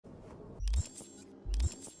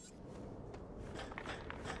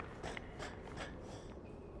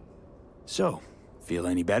So, feel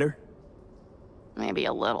any better? Maybe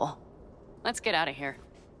a little. Let's get out of here.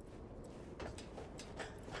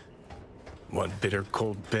 One bitter,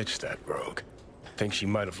 cold bitch, that rogue. Think she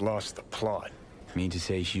might have lost the plot. Mean to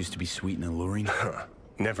say she used to be sweet and alluring? Huh,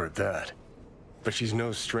 never that. But she's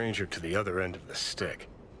no stranger to the other end of the stick.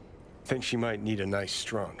 Think she might need a nice,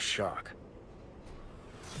 strong shock.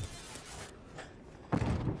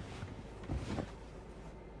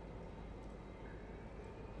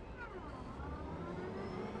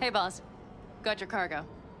 Hey, boss. Got your cargo.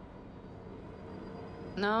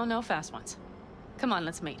 No fast ones. Come on,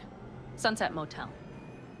 let's meet. Sunset Motel.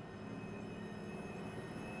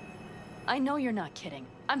 I know you're not kidding.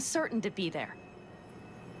 I'm certain to be there.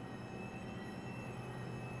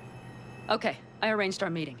 Okay, I arranged our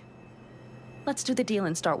meeting. Let's do the deal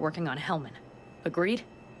and start working on Hellman. Agreed?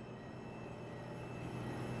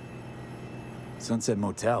 Sunset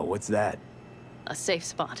Motel, what's that? A safe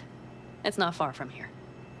spot. It's not far from here.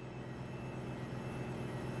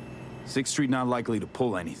 6th Street not likely to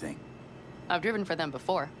pull anything. I've driven for them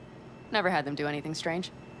before. Never had them do anything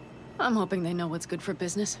strange. I'm hoping they know what's good for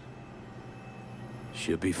business.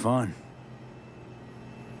 Should be fun.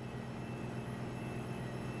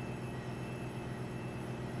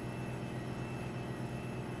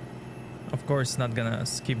 Of course, not gonna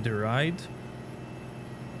skip the ride.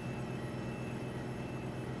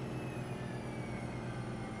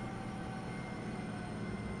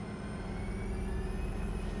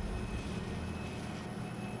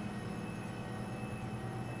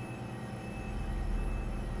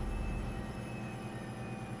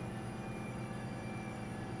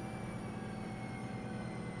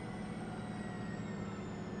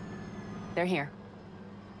 They're here.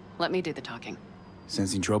 Let me do the talking.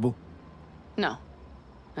 Sensing trouble? No.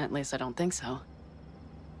 At least I don't think so.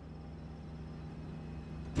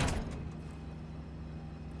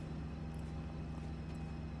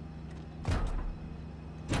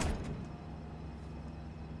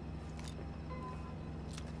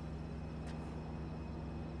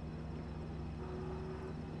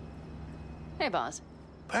 Hey, boss.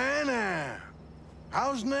 Panam!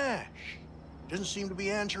 How's Nash? Doesn't seem to be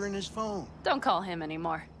answering his phone. Don't call him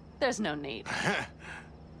anymore. There's no need.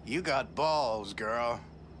 You got balls, girl.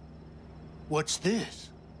 What's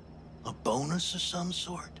this? A bonus of some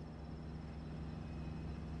sort?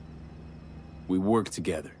 We work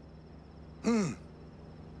together.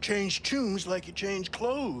 Change tunes like you change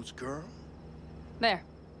clothes, girl. There.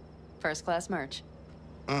 First class merch.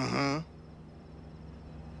 Mm-hmm.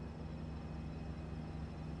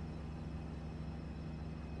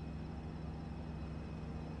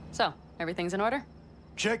 So, everything's in order?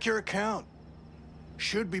 Check your account.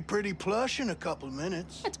 Should be pretty plush in a couple of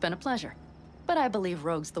minutes. It's been a pleasure. But I believe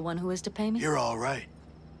Rogue's the one who is to pay me. You're all right.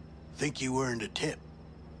 Think you earned a tip.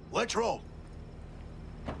 Let's roll.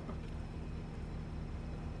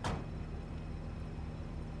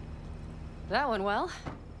 That went well.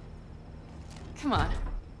 Come on.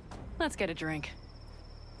 Let's get a drink.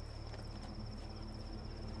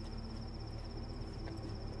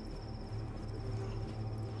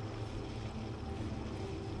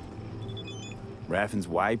 Raffin's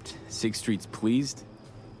wiped, 6th Street's pleased.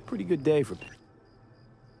 Pretty good day for...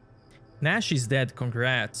 Nash is dead,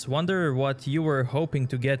 congrats. Wonder what you were hoping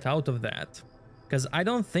to get out of that. Cause I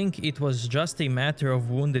don't think it was just a matter of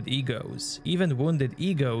wounded egos. Even wounded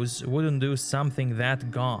egos wouldn't do something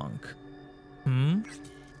that gonk.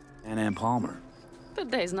 Ann Palmer. The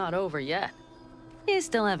day's not over yet. You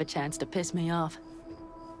still have a chance to piss me off.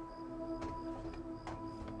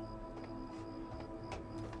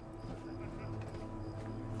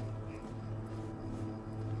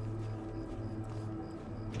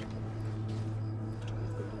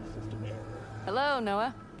 Hello,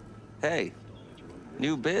 Noah. Hey,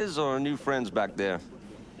 new biz or new friends back there?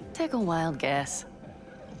 Take a wild guess.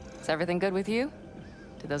 Is everything good with you?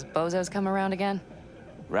 Did those bozos come around again?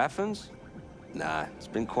 Raffins? Nah, it's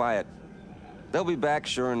been quiet. They'll be back,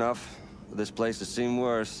 sure enough. This place has seen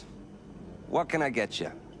worse. What can I get you?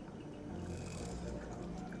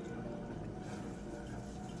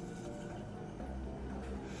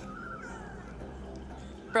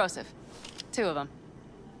 Broseph. 2 of them.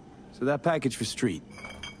 So that package for Street,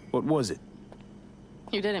 what was it?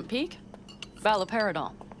 You didn't peek?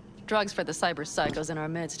 Valoperidol. Drugs for the cyber psychos in our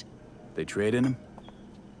midst. They trading him?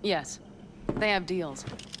 Yes. They have deals.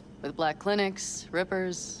 With black clinics,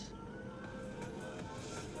 rippers.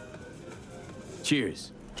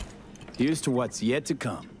 Cheers. Here's to what's yet to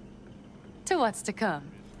come. To what's to come.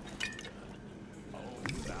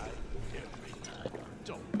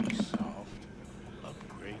 Don't be soft.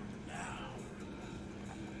 Upgrade now.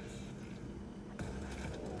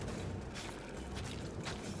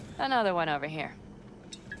 Another one over here.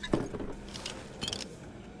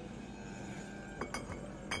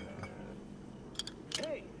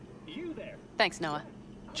 Hey, you there? Thanks, Noah.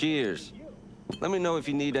 Cheers. Let me know if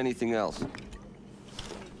you need anything else. Food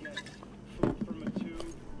from a tube,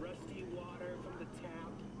 rusty water from the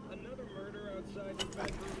tap, another murder outside the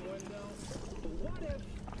bedroom window. But what if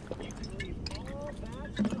you could leave all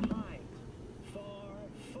that behind?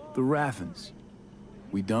 Far. The Raffens.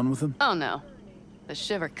 We done with them? Oh no. The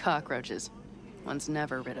shiver cockroaches. One's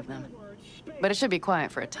never rid of them. But it should be quiet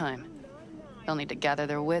for a time. They'll need to gather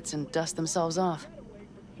their wits and dust themselves off.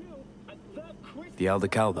 The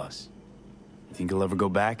Aldecaldos. You think he'll ever go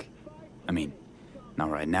back? I mean, not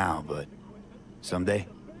right now, but someday?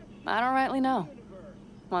 I don't rightly know.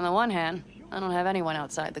 On the one hand, I don't have anyone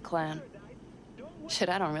outside the clan. Shit,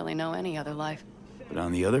 I don't really know any other life. But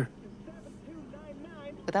on the other?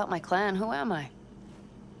 Without my clan, who am I?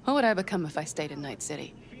 Who would I become if I stayed in Night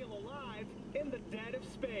City? Feel alive in the dead of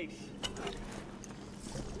space.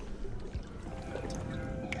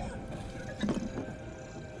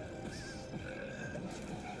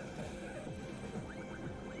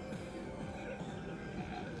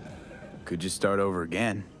 Could just start over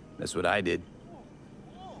again. That's what I did.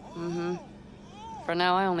 Mm-hmm. For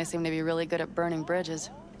now, I only seem to be really good at burning bridges.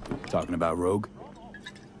 Talking about Rogue?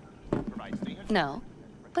 No,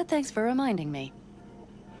 but thanks for reminding me.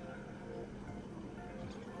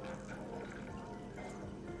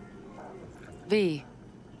 V,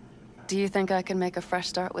 do you think I can make a fresh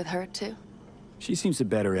start with her, too? She seems to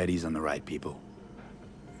bet her eddies on the right people.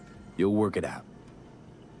 You'll work it out.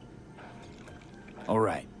 All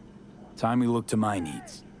right. Time we look to my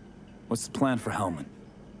needs. What's the plan for Hellman?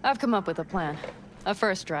 I've come up with a plan. A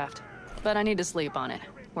first draft. But I need to sleep on it.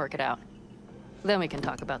 Work it out. Then we can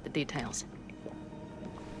talk about the details.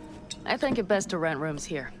 I think it best to rent rooms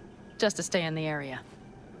here. Just to stay in the area.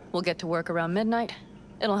 We'll get to work around midnight.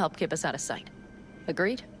 It'll help keep us out of sight.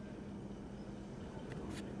 Agreed?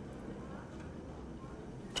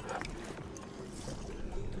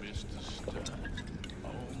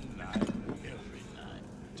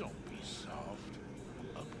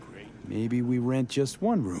 Maybe we rent just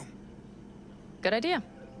one room. Good idea.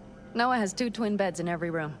 Noah has 2 twin beds in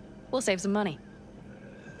every room. We'll save some money.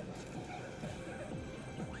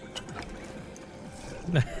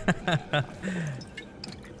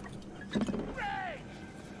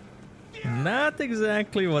 Not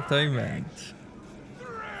exactly what I meant.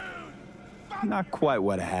 Not quite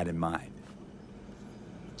what I had in mind.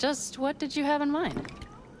 Just what did you have in mind?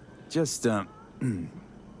 Just,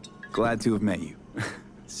 glad to have met you.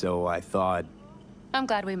 So I thought... I'm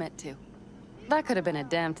glad we met too. That could have been a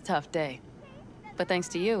damned tough day. But thanks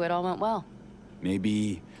to you, it all went well.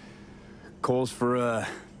 Maybe... calls for a...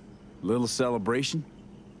 little celebration?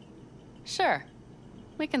 Sure.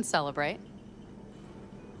 We can celebrate.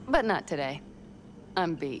 But not today.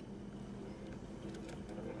 I'm beat.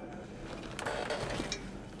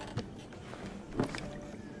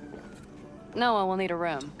 Noah will need a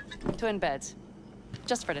room. Twin beds.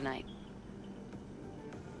 Just for tonight.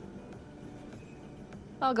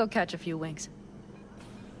 I'll go catch a few winks.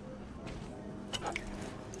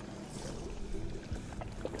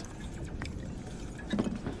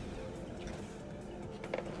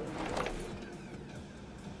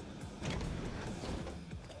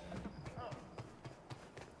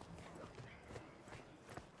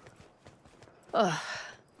 Ugh,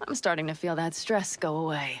 I'm starting to feel that stress go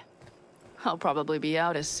away. I'll probably be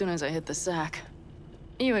out as soon as I hit the sack.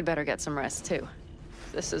 You had better get some rest too.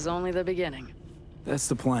 This is only the beginning. That's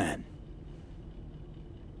the plan.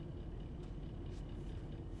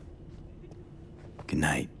 Good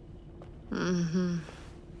night. Mm-hmm.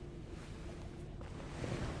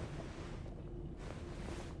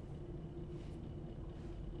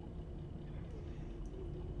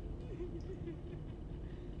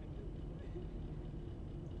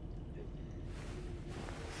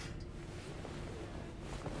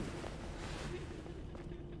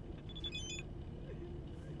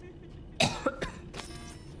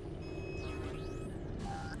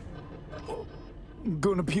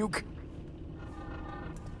 Gonna puke?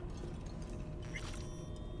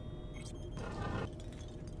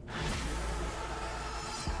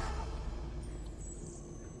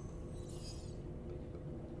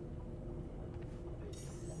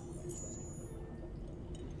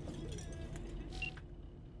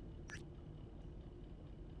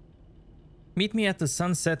 Meet me at the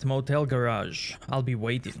Sunset Motel garage. I'll be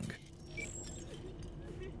waiting.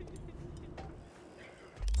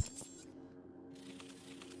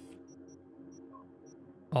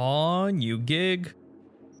 Oh, new gig.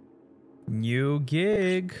 New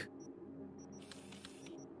gig.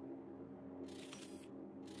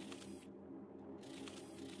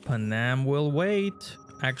 Panam will wait.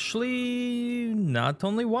 Actually, not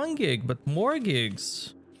only 1 gig, but more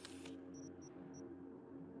gigs.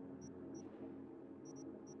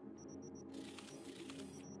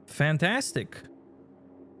 Fantastic.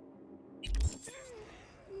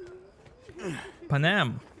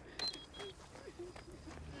 Panam.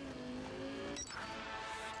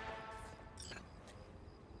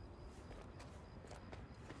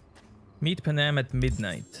 Meet Panam at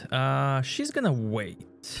midnight. She's gonna wait.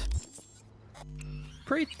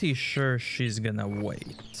 Pretty sure she's gonna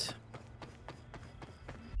wait.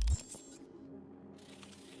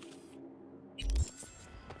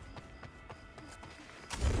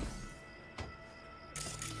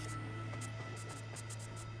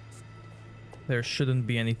 There shouldn't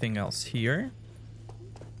be anything else here.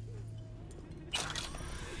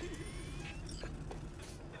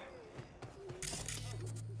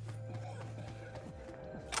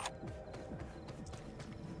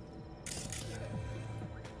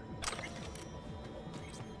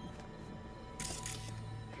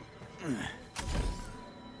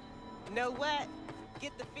 Know what?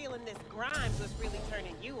 Get the feeling this Grimes was really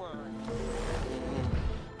turning you on.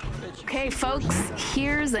 Okay, folks,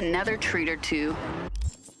 here's another treat or two.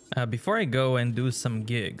 Before I go and do some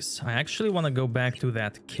gigs, I actually want to go back to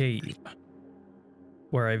that cave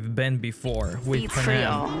where I've been before with Beats for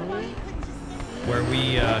y'all. Panam, where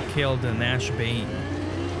we killed Nash Bane.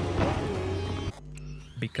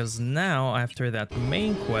 Because now, after that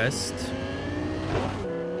main quest,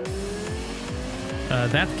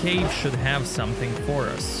 that cave should have something for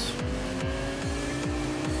us.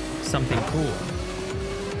 Something cool.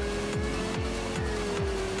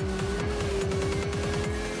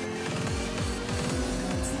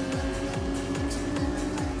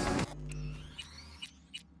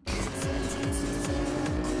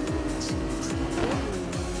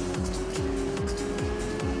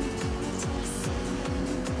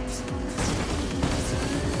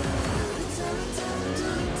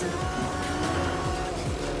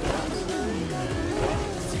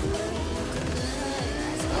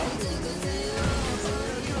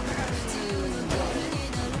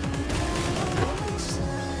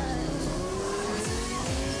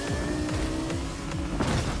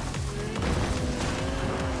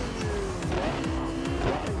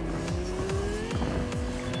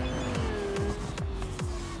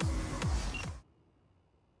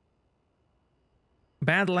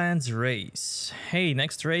 Badlands race. Hey,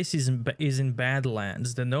 next race is in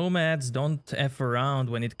Badlands. The nomads don't F around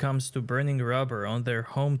when it comes to burning rubber on their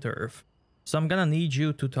home turf. So I'm gonna need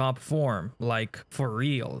you to top form, like for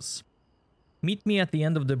reals. Meet me at the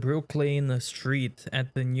end of the Brooklyn street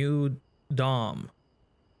at the new Dom.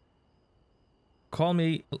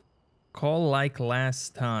 Call like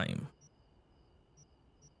last time.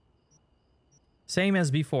 Same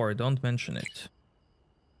as before, don't mention it.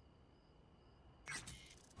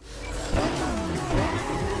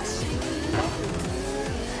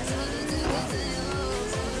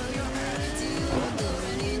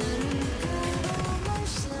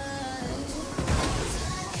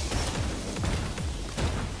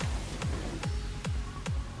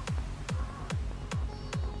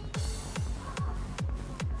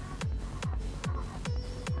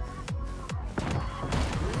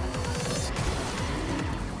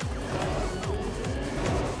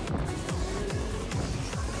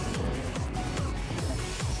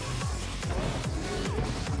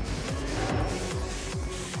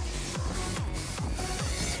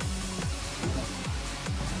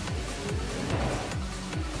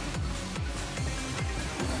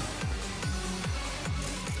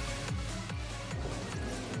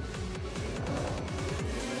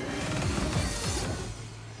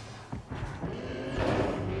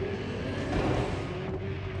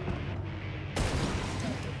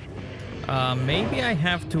 Maybe I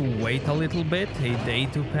have to wait a little bit, a day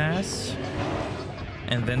to pass,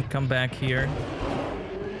 and then come back here.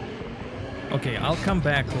 Okay, I'll come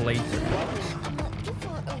back later.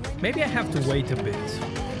 Maybe I have to wait a bit.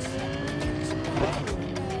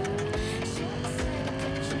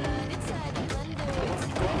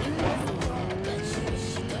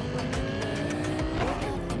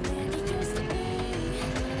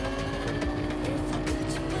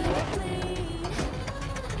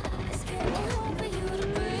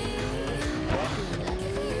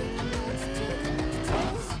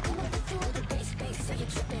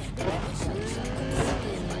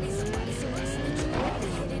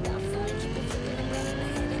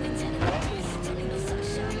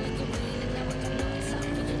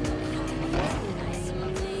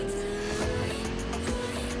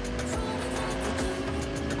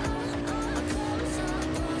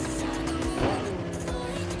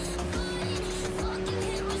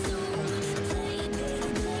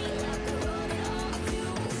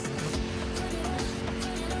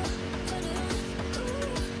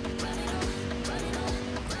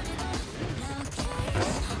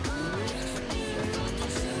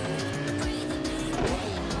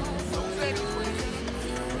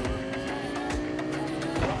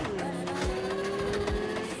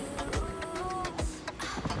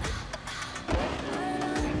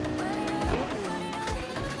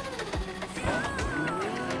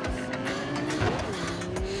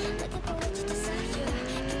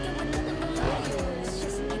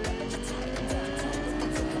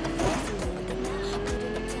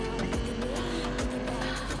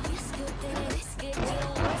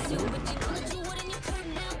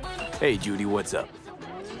 Hey, Judy, what's up?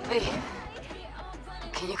 Hey,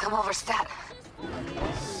 can you come over stat?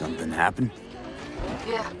 Something happened?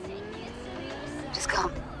 Yeah. Just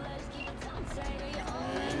come.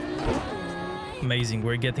 Amazing,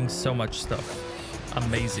 we're getting so much stuff.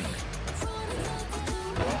 Amazing.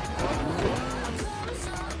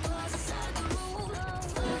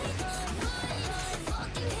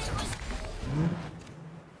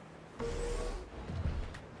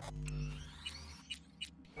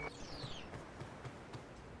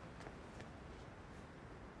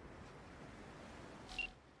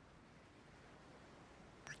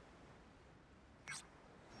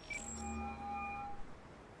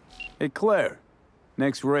 Hey, Claire.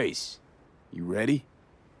 Next race. You ready?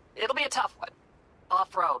 It'll be a tough one.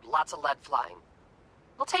 Off-road, lots of lead flying.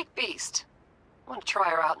 We'll take Beast. I want to try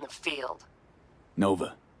her out in the field.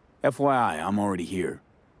 Nova. FYI, I'm already here.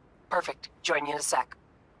 Perfect. Join you in a sec.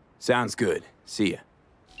 Sounds good. See ya.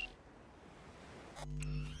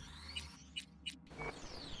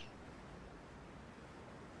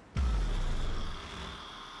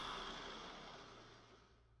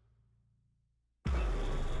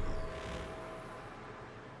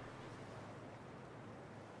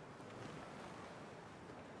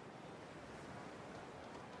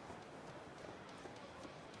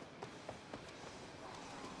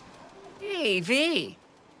 Hey, V.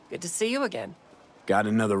 Good to see you again. Got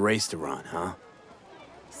another race to run, huh?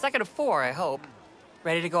 Second of 4, I hope.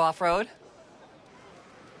 Ready to go off-road?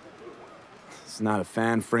 It's not a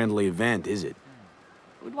fan-friendly event, is it?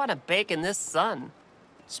 Who'd want to bake in this sun?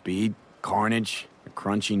 Speed, carnage, a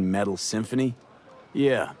crunching metal symphony?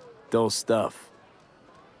 Yeah, dull stuff.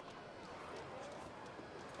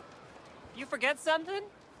 You forget something?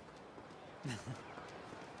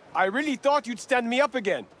 I really thought you'd stand me up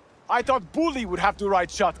again. I thought Bully would have to ride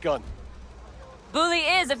shotgun. Bully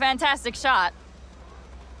is a fantastic shot.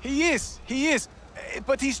 He is.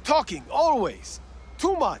 But he's talking, always.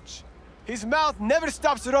 Too much. His mouth never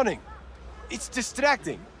stops running. It's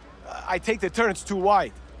distracting. I take the turns too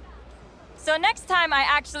wide. So next time I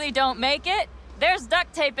actually don't make it, there's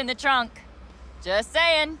duct tape in the trunk. Just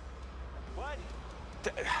saying. What?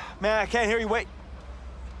 Man, I can't hear you. Wait.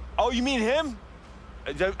 Oh, you mean him?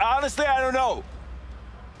 Honestly, I don't know.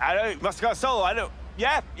 Must have got solo. I don't.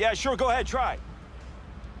 Yeah, sure. Go ahead, try.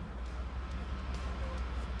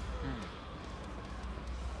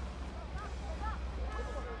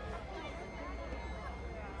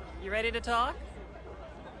 You ready to talk?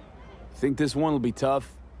 Think this one will be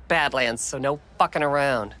tough? Badlands, so no fucking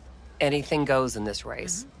around. Anything goes in this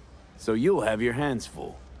race. So you'll have your hands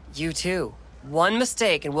full. You too. One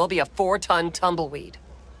mistake and we'll be a 4-ton tumbleweed.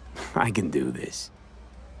 I can do this.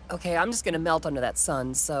 Okay, I'm just gonna melt under that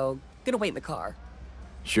sun, so gonna wait in the car.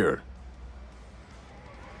 Sure.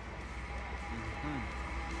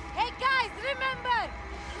 Hey guys, remember!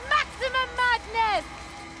 Maximum madness!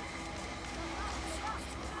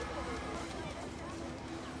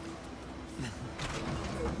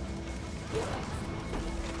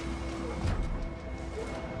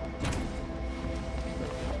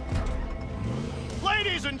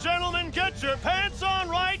 Ladies and gentlemen, get your pants on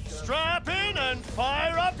right, strap in, and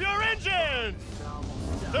fire up your engines!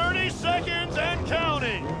 30 seconds and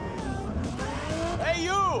counting! Hey,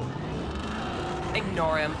 you!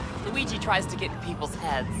 Ignore him. Luigi tries to get in people's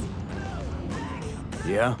heads.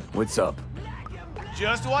 Yeah? What's up?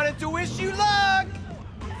 Just wanted to wish you luck!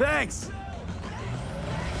 Thanks!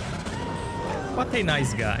 What a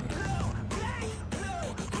nice guy.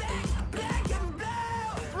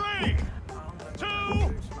 3, 2,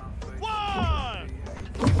 1!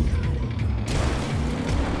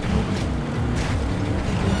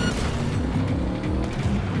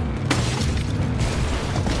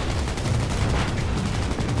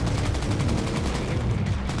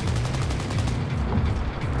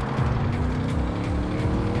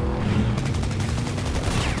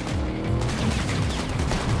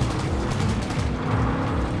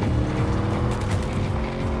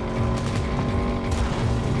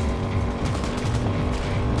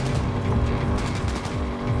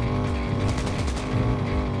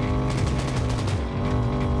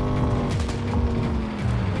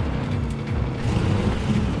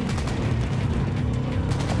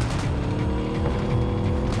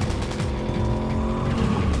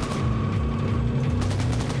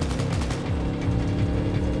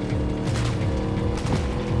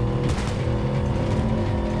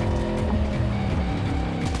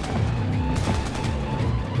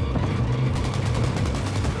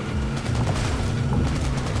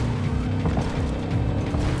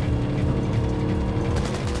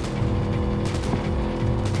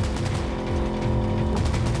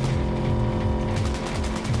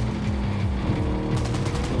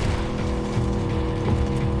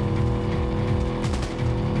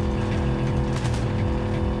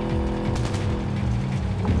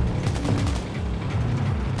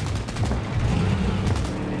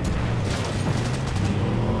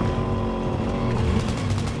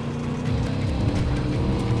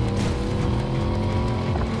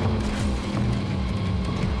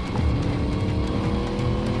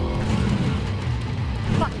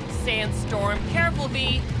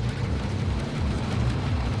 movie.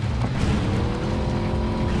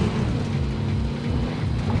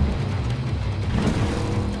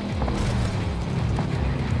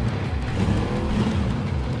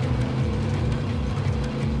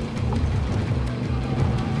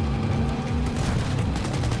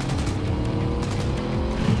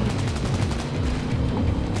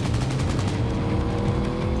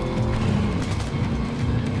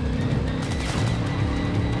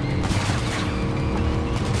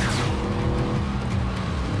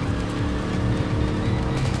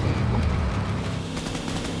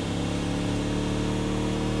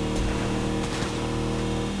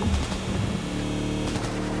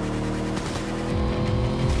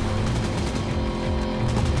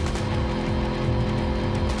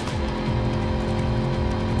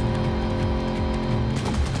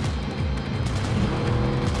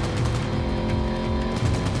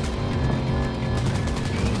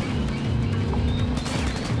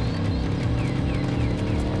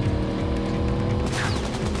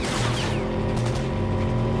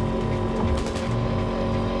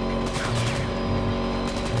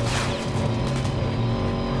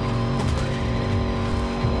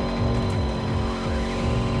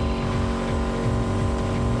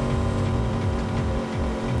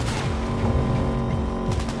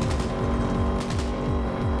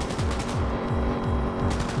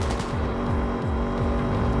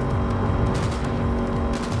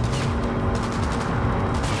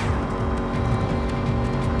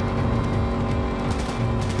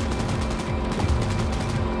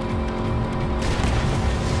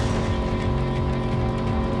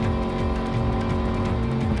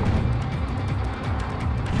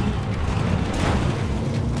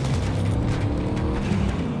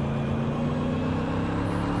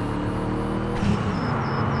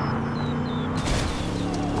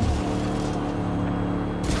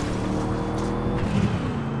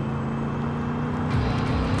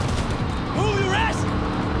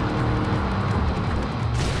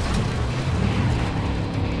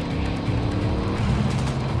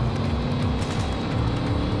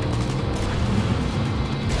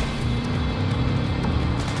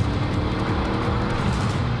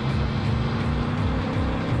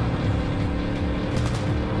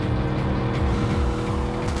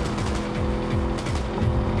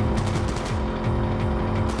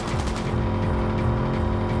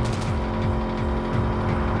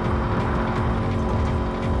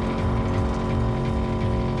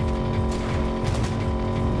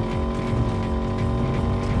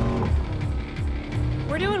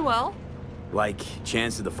 Well, Like,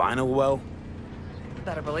 chance of the final well?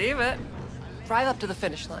 better believe it. Drive up to the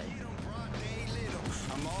finish line.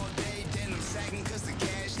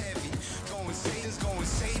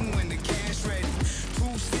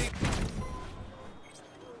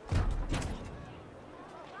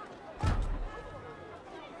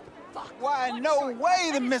 Why, no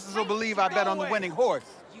way the missus will believe I bet on the winning horse.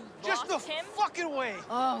 Just the fucking way.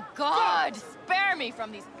 Oh, God! Spare me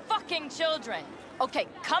from these fucking children! Okay,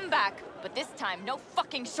 come back, but this time, no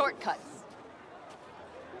fucking shortcuts.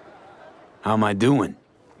 How am I doing?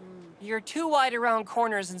 You're too wide around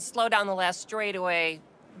corners and slow down the last straightaway,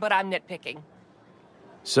 but I'm nitpicking.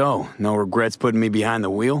 So, no regrets putting me behind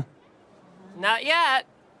the wheel? Not yet.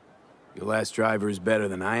 Your last driver is better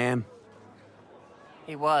than I am?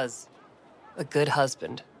 He was. A good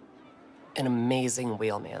husband. An amazing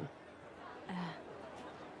wheelman.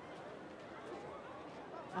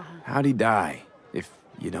 How'd he die, if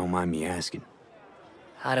you don't mind me asking?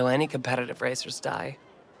 How do any competitive racers die?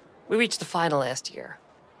 We reached the final last year.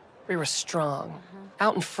 We were strong,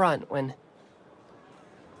 out in front when...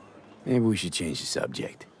 Maybe we should change the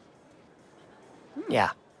subject.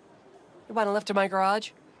 Yeah. You want a lift to my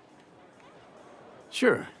garage?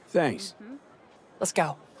 Sure, thanks. Let's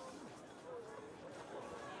go.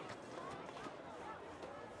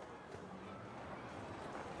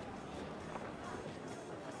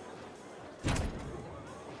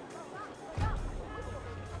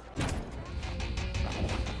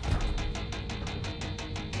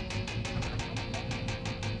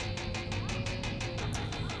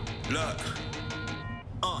 Look,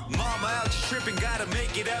 mama out tripping, gotta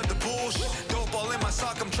make it out the bullshit. Dope all in my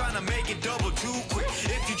sock, I'm trying to make it double too quick.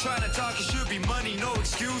 If you trying to talk, it should be money, no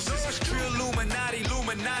excuses. True Illuminati,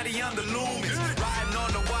 on the lumens. Riding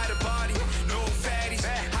on the wider body, no fatties.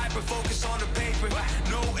 Hyper focus on the paper,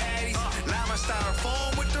 no addies. Lima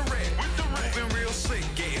styrofoam with the red. Moving real slick,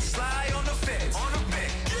 getting sly on the feds.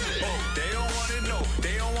 Oh, they don't wanna know,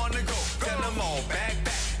 they don't wanna go. Tell them all back.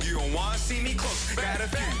 You don't wanna see me close. Got a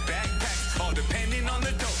few backpacks, all depending on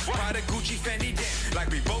the dope. Prada, Gucci, Fendi, damn. Like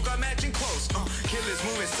we both got matching clothes. Killers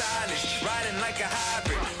moving silence, riding like a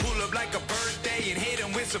hybrid. Pull up like a birthday and hit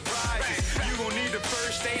him with surprises. You gon' need the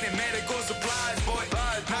first aid and medical supplies, boy.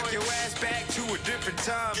 Knock your ass back to a different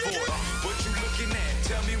time, boy. What you looking at?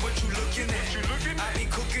 Tell me what you looking at. I be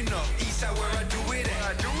cooking up east side where I do it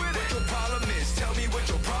at. What your problem is? Tell me what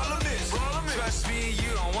your problem is. Trust me,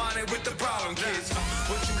 you don't want it with the problem kids.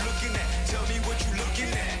 What you looking at? Tell me what you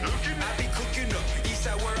looking at. I be cooking up east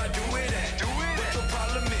side where I do it at. What your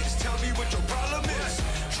problem is? Tell me what your problem is.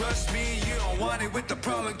 Trust me, you don't want it with the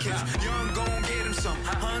problem kids. Young gon' get him some.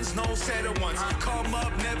 Huns no set at once. Come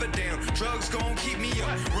up, never down. Drugs gon' keep me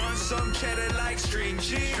up. Run some cheddar like string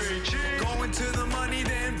cheese. Going to the money,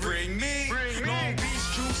 then bring me. Long Beach,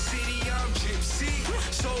 True City, I'm gypsy.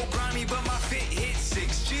 So grimy, but my fit hit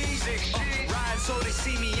 6 G's. Ride so they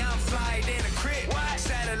see me, I'm flyer than a crit.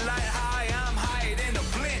 Satellite high, I'm higher than a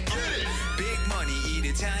blimp. Big money, eat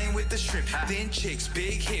Italian with the shrimp. Thin chicks,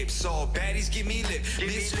 big hips, all baddies give me lip.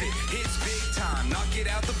 Misfit, hits big time, knock it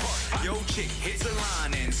out the park. Yo chick hits a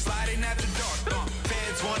line and sliding after dark.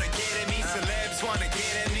 Feds wanna get at me, celebs wanna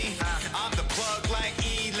get at me. I'm the plug like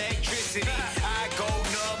electricity. I go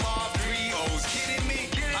numb off 3 O's, kidding me?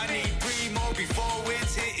 I need 3 more before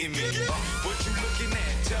it's hitting me. What you looking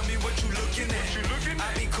at? Tell me what you looking at.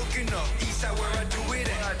 I be cooking up east side where I do it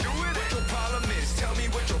at. What your problem is? Tell me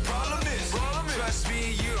what your problem is. Trust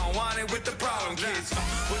me, you don't want it with the problem kids.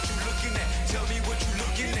 What you looking at? Tell me what you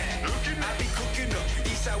looking at. I be cooking up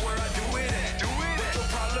east side where I do it at. What your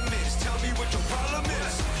problem is? Tell me what your problem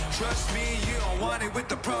is. Trust me, you don't want it with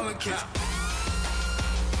the problem kids.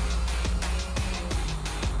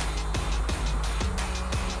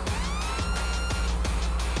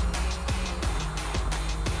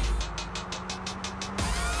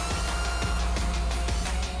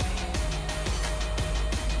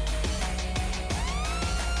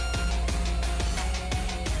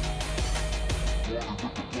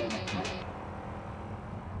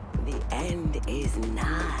 The end is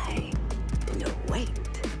nigh. No, wait.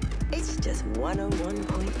 It's just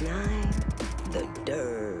 101.9. The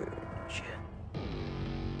Dirge.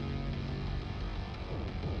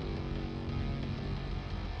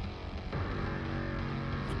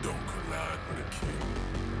 Don't collide with a king.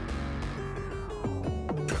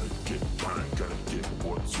 Gotta get mine, gotta get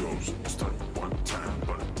what's yours. Start one time,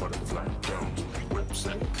 butterfly down. Whips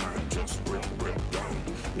and kind, just rip down.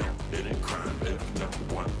 No, it ain't crime if not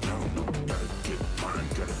one down. No, gotta get mine,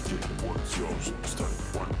 gotta get what's yours. Start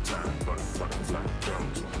one time, butterfly down.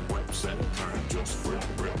 Whips and kind, just rip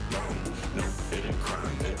down. No, it ain't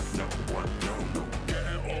crime if not one down. No,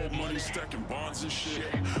 getting old money, stacking bonds and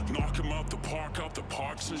shit. Knock 'em out the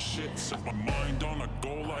parks and shit. Set my mind on a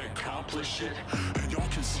goal, I accomplish it. And y'all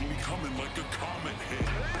can see me coming like a comet hit.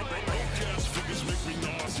 Broke ass figures make me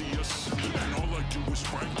nauseous. And all I do is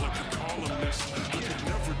write like a columnist. I could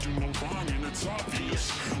never do no wrong and it's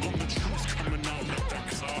obvious. I'm the truth coming out like that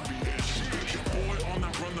cause obvious. Your boy on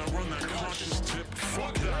that run, that conscious tip.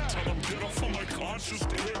 Fuck that, tell them get off on my conscious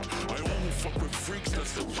tip. I only fuck with freaks,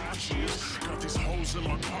 that's the raunchiest. Got these hoes in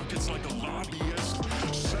my pockets like a lobbyist.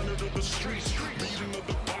 Senator of the streets, leading of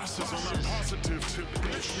the bosses. On that positive tip,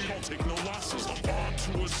 bitch, we don't take no losses. I'm on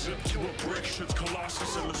to a zip, to a brick, shit's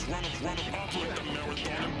colossus. And let's run 'em up like the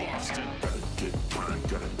marathon in Boston. gotta get mine,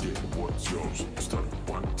 gotta get what's yours. Start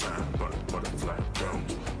one time, butterfly down.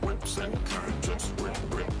 Whips and kind, just rip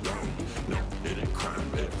down. No, it ain't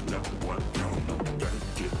crime if not one down. No, gotta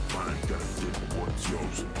get mine, gotta get what's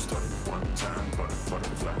yours. Start one time,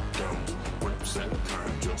 butterfly down. Whips and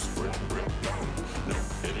kind, just rip down. No,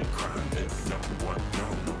 it ain't crime if not one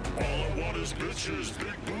down. No. All I want is bitches,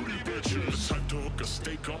 big booty bitches. Time to hook a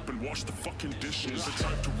steak up and wash the fucking dishes. The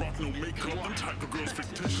type to rock no makeup, the type of girls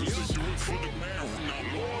fictitious. They do it for the man, now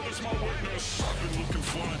Lord is my witness. I've been looking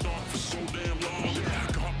fly dog for so damn long. I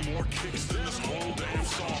got more kicks than this whole damn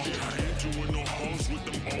song. I ain't doing no hoes with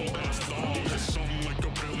them old ass thongs. It's something like a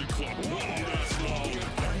belly club, old ass long.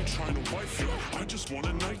 I ain't trying to wife you, I just want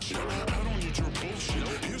a night you. I don't need your bullshit,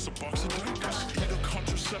 here's a box of diapers. Need a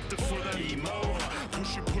contraceptive for that emo.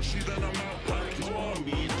 Pushy, then I'm out like more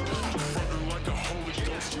meat. Frontin' like a holy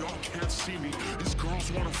ghost, y'all can't see me. These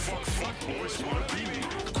girls wanna fuck boys wanna be me.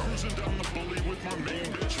 Cruising down the bully with my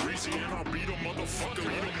main bitch Reese, and I'll beat a motherfucker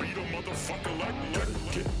like me. Gotta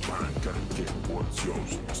get mine, gotta get what's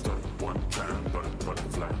yours. Start one time,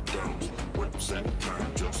 butterfly down. Whips and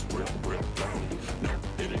kind, just rip down. No,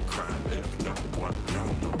 it ain't crime if not one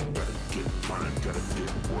down. No, gotta get mine, gotta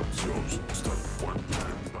get what's yours. Start one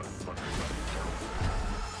time, butterfly down.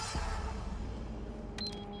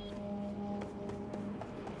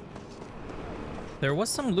 There was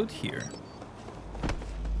some loot here.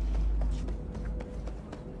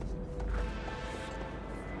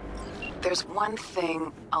 There's one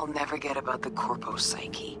thing I'll never get about the Corpo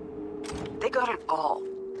psyche. They got it all.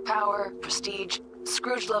 Power, prestige,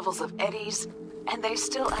 Scrooge levels of eddies, and they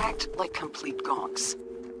still act like complete gonks.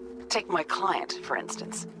 Take my client, for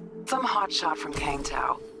instance. Some hotshot from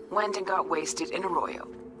Kangtao went and got wasted in Arroyo.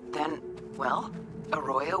 Then, well,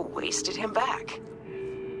 Arroyo wasted him back.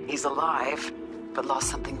 He's alive, but lost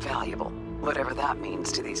something valuable, whatever that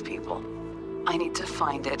means to these people. I need to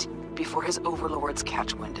find it before his overlords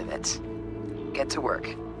catch wind of it. Get to work.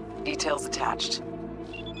 Details attached.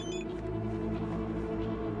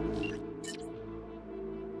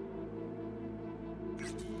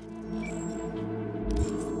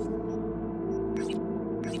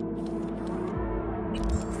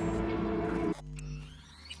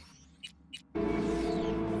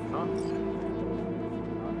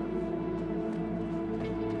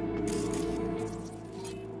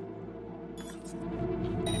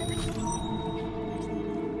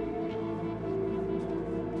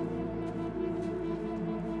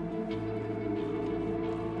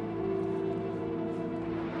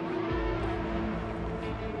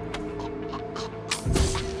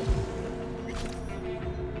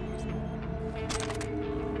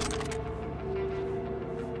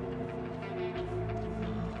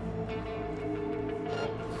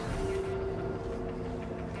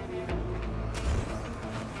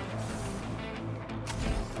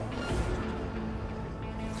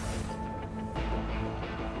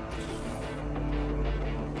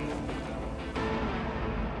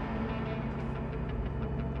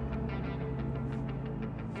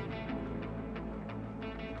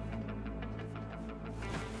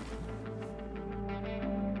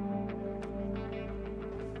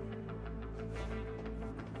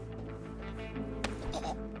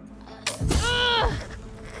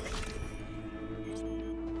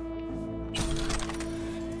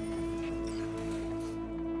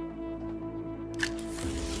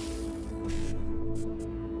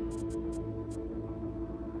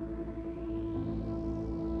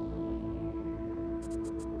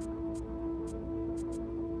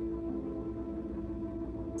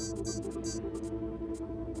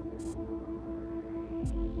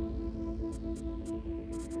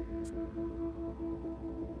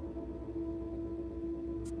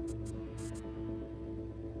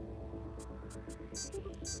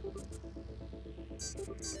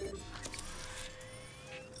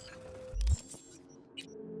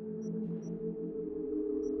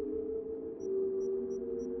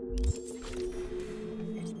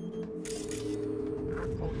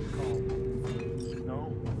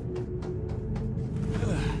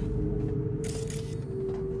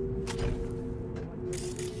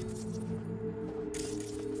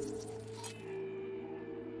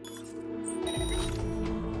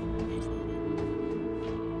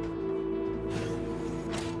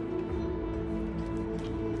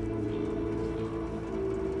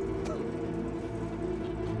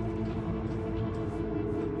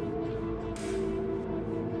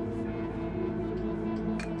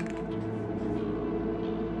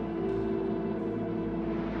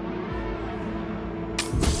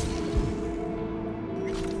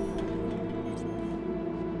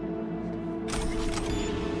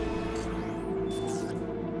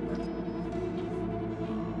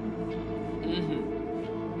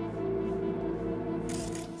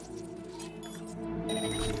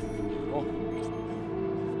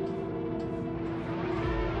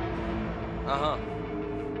 Uh-huh.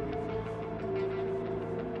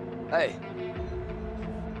 Hey.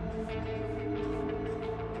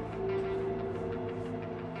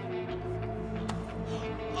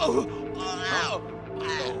 Oh! Ow!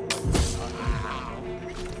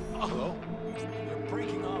 Hello? You're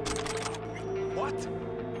breaking up. What?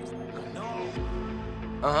 No.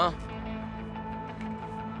 Uh-huh.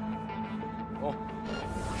 Oh.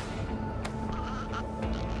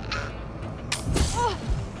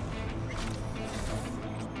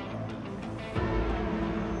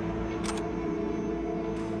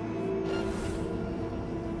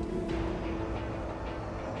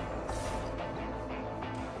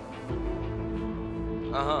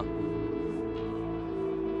 Uh-huh.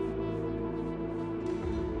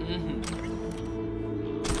 Mm-hmm.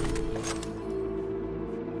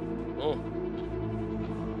 Oh.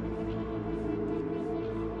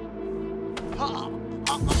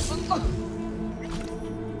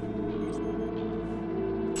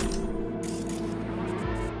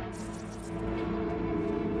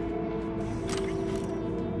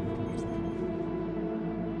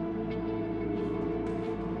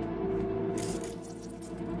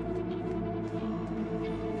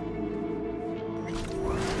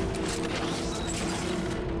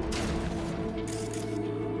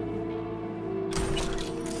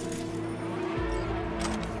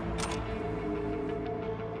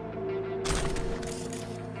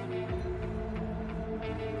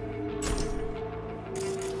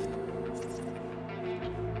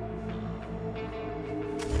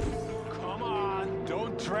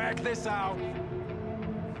 drag this out.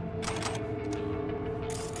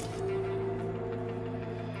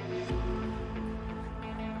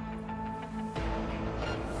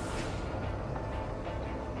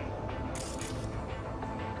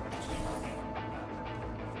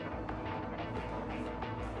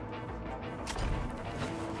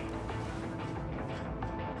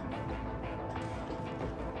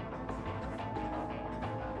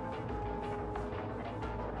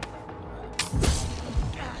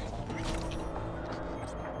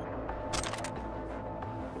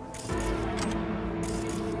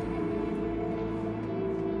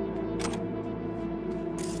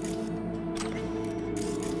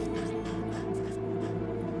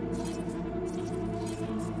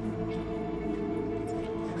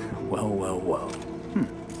 Well.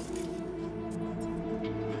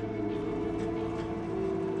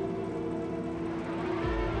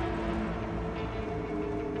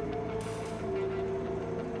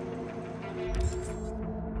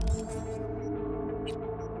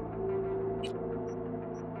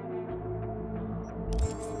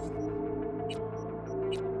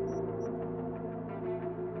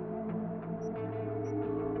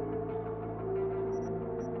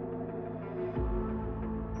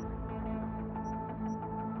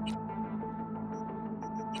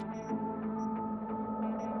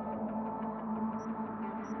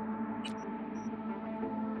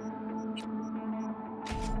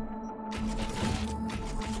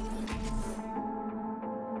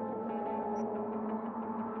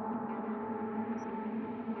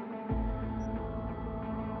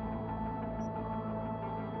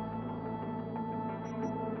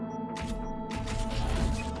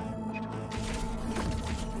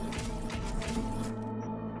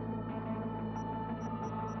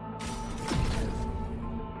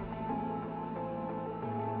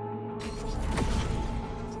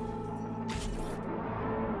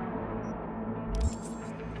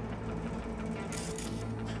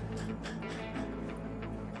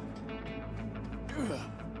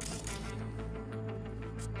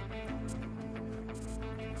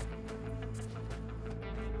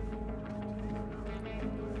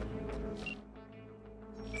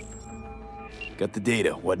 Got the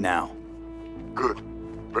data. What now? Good.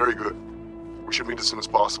 Very good. We should meet as soon as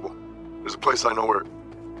possible. There's a place I know where...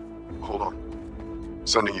 Hold on.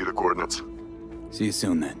 Sending you the coordinates. See you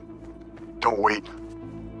soon, then. Don't wait.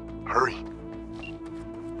 Hurry.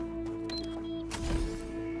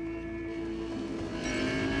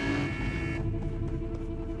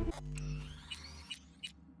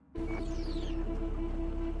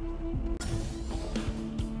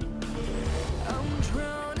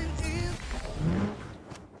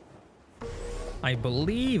 I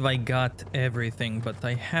believe I got everything, but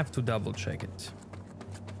I have to double check it.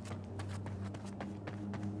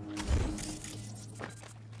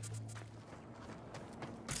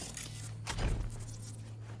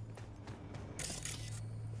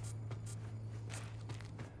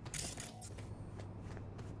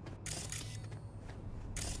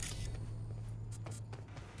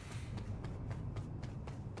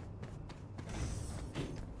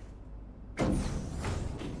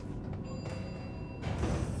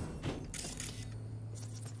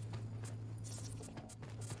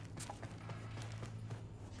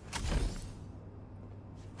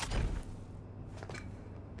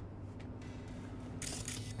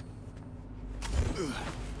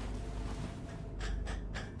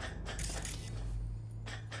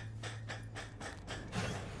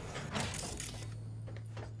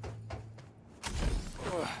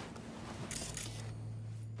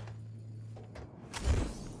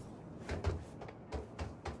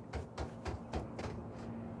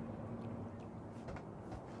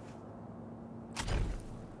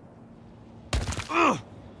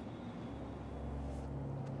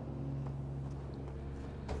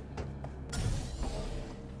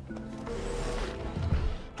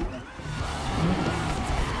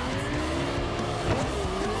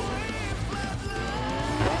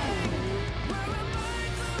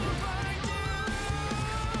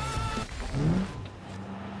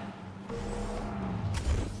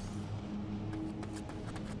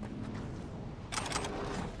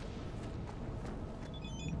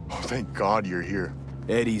 Thank God you're here.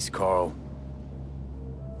 Eddie's, Carl.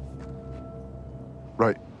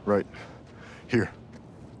 Right. Here.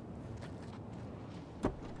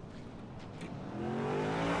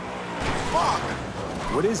 Fuck!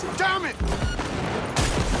 What is it? Damn it!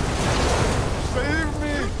 Save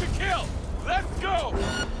me! Shoot to kill! Let's go!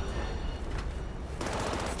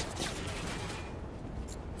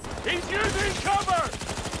 He's using cover!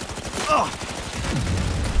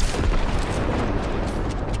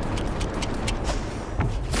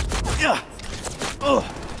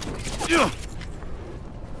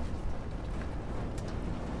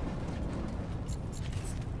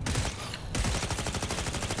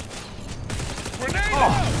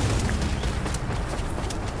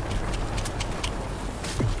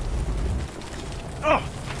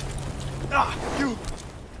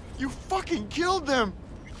 You fucking killed them!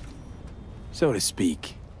 So to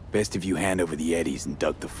speak. Best if you hand over the eddies and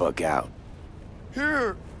duck the fuck out.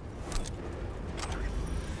 Here!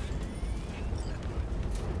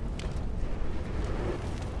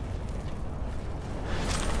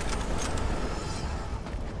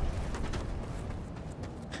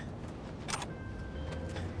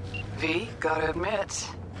 V, gotta admit,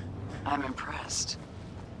 I'm impressed.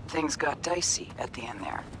 Things got dicey at the end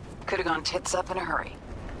there. Could've gone tits up in a hurry.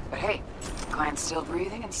 But hey, client's still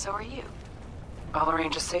breathing and so are you. I'll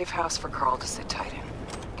arrange a safe house for Carl to sit tight in.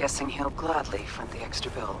 Guessing he'll gladly front the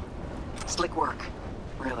extra bill. Slick work,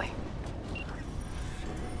 really.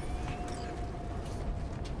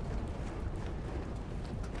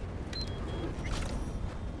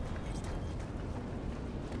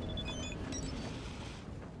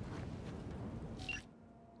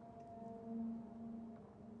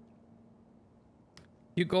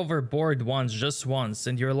 You go overboard once, just once,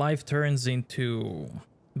 and your life turns into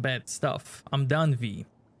bad stuff. I'm done, V.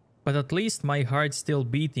 But at least my heart's still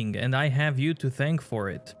beating, and I have you to thank for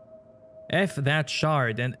it. F that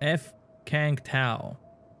shard, and F Kang Tao.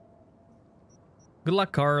 Good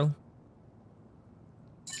luck, Carl.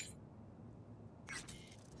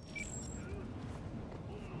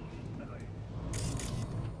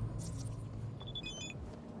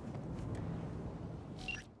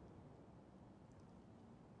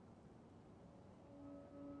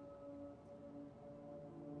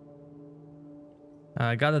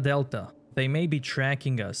 I got a Delta. They may be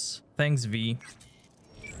tracking us. Thanks, V.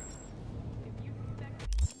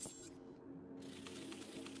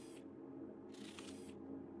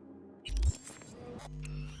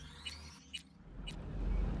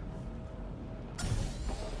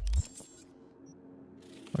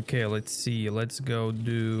 Okay, let's see. Let's go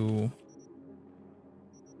do...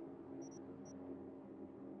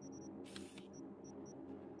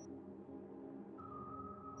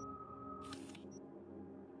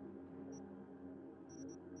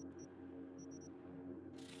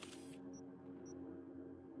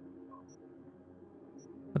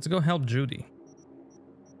 Let's go help Judy.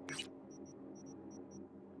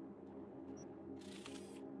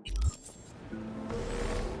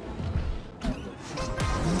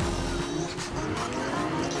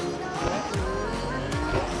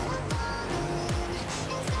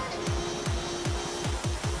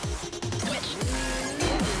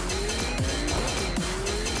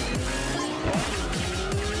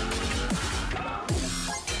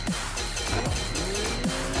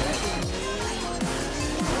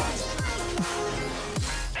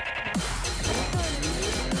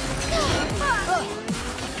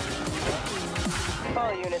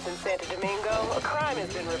 All units in Santo Domingo, a crime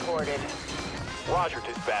has been reported. Roger,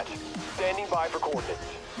 dispatch. Standing by for coordinates.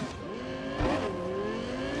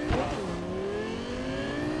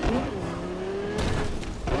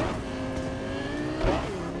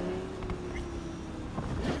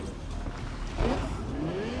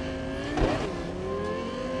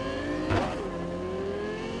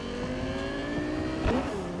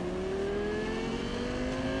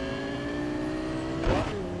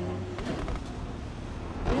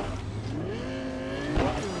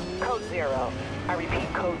 Code 0. I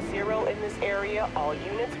repeat, Code 0 in this area. All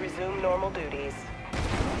units resume normal duties.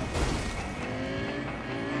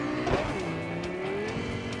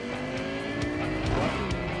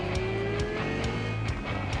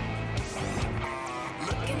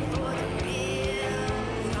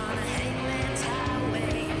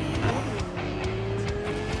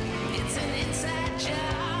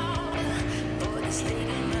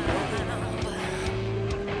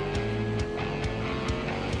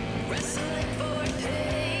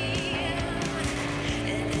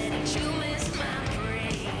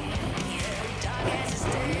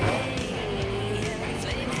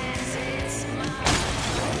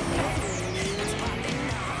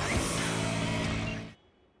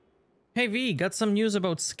 Hey V, got some news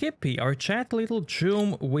about Skippy, our chat little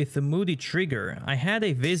chum with the moody trigger. I had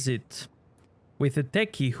a visit with the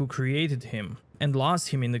techie who created him and lost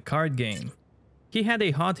him in the card game. He had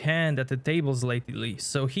a hot hand at the tables lately,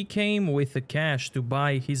 so he came with the cash to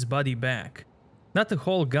buy his buddy back. Not the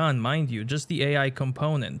whole gun, mind you, just the AI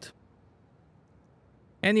component.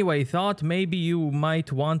 Anyway, thought maybe you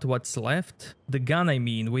might want what's left? The gun, I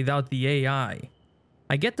mean, without the AI.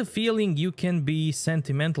 I get the feeling you can be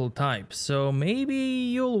sentimental type, so maybe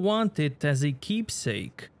you'll want it as a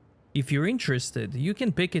keepsake. If you're interested, you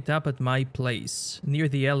can pick it up at my place, near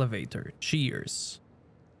the elevator. Cheers.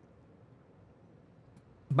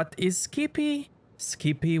 But is Skippy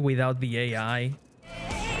without the AI?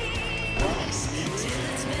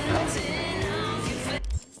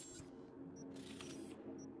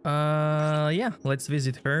 Yeah, let's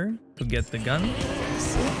visit her to get the gun.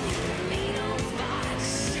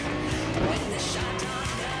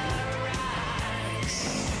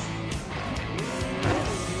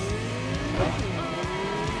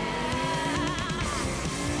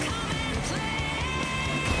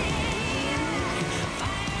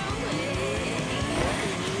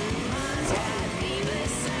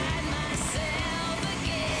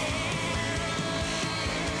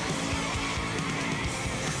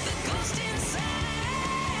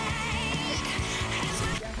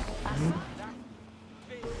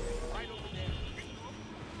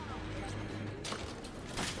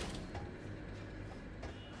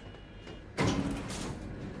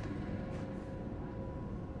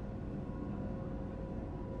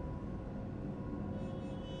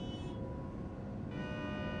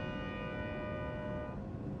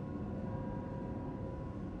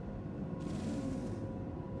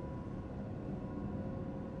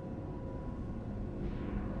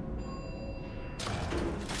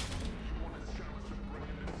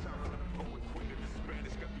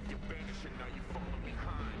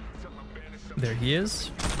 There he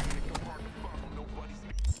is.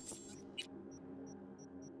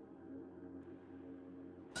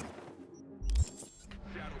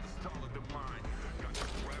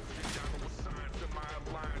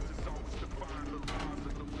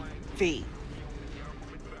 V.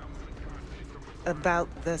 About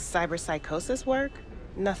the cyberpsychosis work?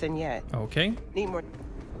 Nothing yet. Okay. Need more.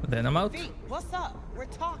 Then I'm out. V, what's up? We're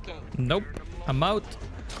talking. Nope. I'm out.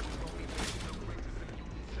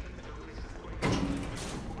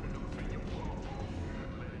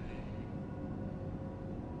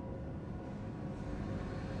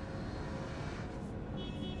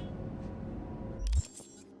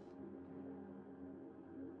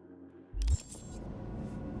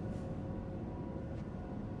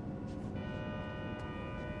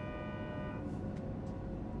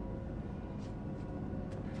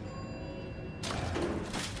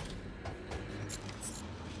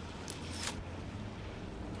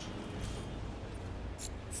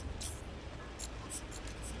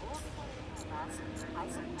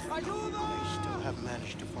 They still haven't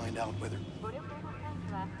managed to find out whether...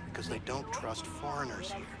 Because they don't trust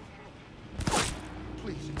foreigners here.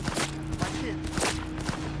 Please, my kid.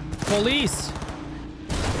 Police!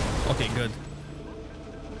 Okay, good.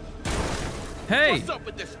 Hey! What's up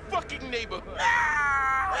with this fucking neighborhood?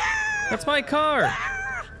 That's my car!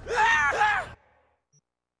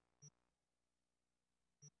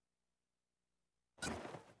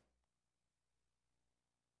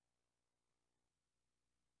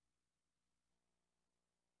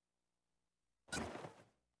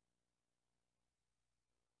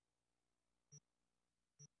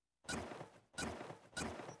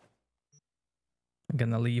 I'm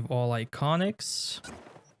gonna leave all iconics.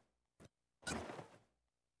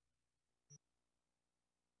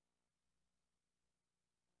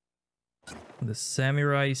 The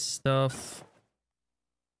samurai stuff.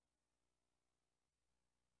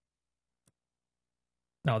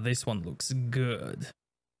 Now this one looks good.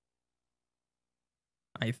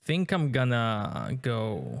 I think I'm gonna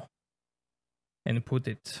go and put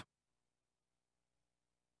it.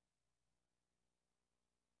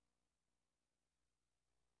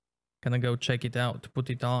 Gonna go check it out, put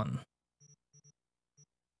it on.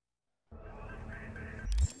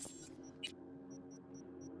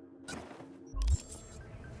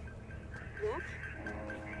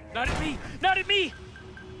 Not at me! Not at me!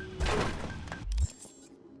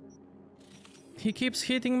 He keeps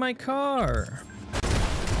hitting my car.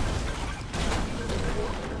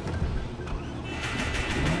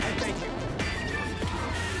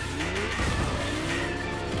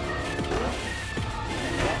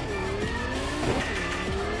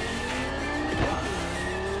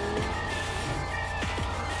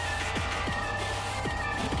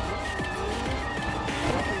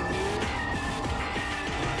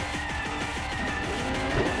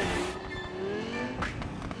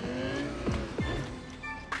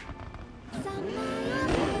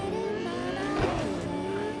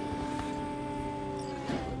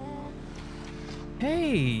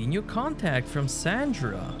 Hey, new contact from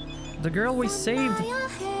Sandra, the girl we saved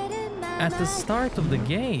at the start of the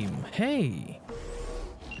game. Hey.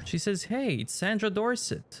 She says, hey, it's Sandra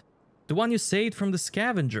Dorset. The one you saved from the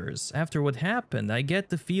scavengers. After what happened, I get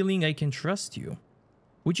the feeling I can trust you.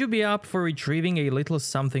 Would you be up for retrieving a little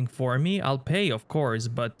something for me? I'll pay, of course,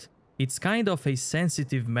 but it's kind of a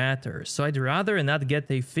sensitive matter, so I'd rather not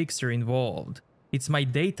get a fixer involved. It's my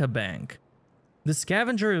data bank. The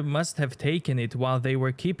scavenger must have taken it while they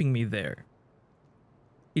were keeping me there.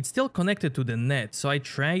 It's still connected to the net, so I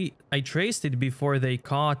traced it before they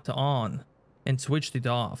caught on and switched it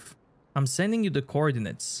off. I'm sending you the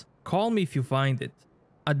coordinates. Call me if you find it.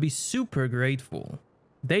 I'd be super grateful.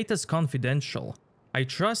 Data's confidential. I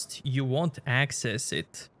trust you won't access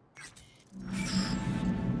it.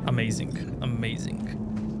 Amazing, amazing.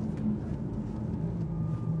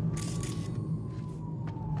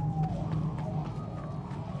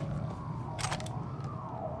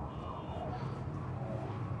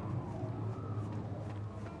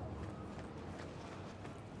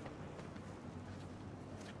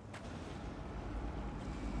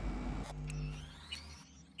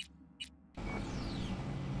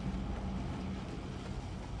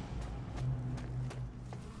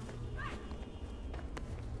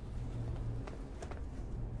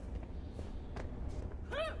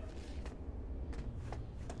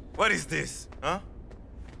 What is this, huh?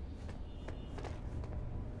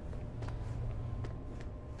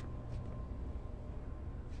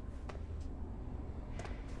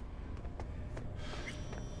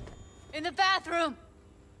 In the bathroom!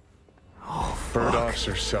 Bird offs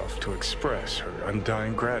herself to express her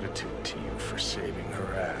undying gratitude to you for saving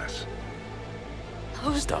her ass.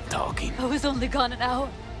 Stop talking. I was only gone an hour.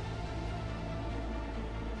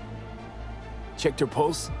 Checked her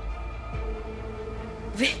pulse?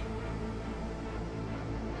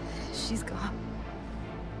 She's gone.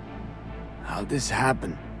 How'd this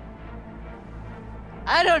happen?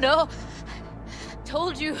 I don't know.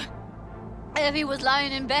 Told you. Evie was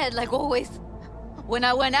lying in bed like always. When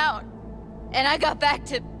I went out. And I got back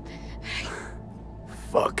to...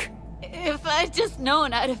 Fuck. If I'd just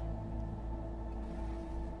known, I'd have...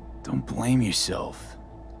 Don't blame yourself.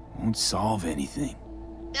 Won't solve anything.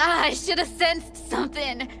 I should have sensed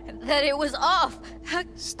something. That it was off.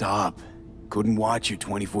 Stop. Couldn't watch her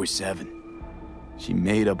 24/7. She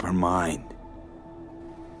made up her mind.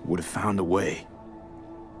 Would have found a way.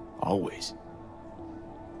 Always.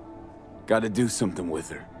 Gotta do something with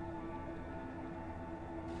her.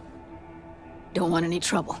 Don't want any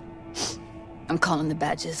trouble. I'm calling the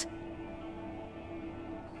badges.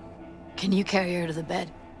 Can you carry her to the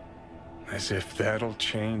bed? As if that'll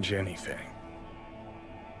change anything.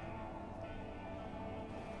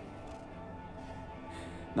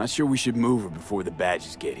 Not sure we should move her before the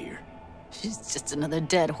badges get here. She's just another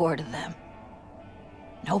dead whore to them.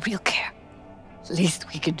 Nobody'll care. Least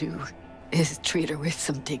we could do is treat her with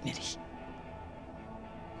some dignity.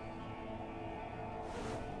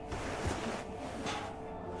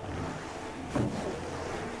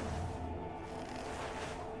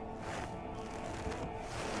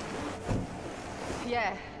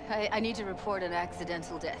 Yeah, I need to report an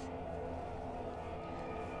accidental death.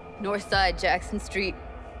 North side, Jackson Street.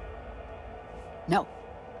 No.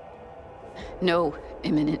 No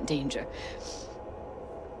imminent danger.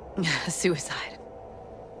 Suicide.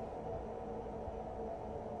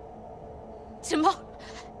 Tomorrow?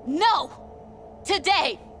 No!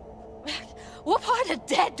 Today! What part of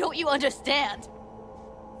dead don't you understand?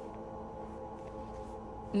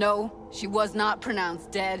 No, she was not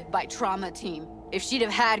pronounced dead by trauma team. If she'd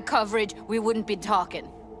have had coverage, we wouldn't be talking.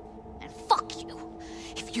 And fuck you!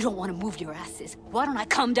 If you don't want to move your asses, why don't I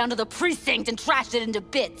come down to the precinct and trash it into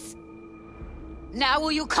bits? Now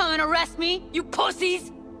will you come and arrest me, you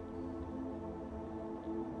pussies?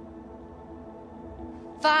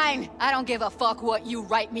 Fine, I don't give a fuck what you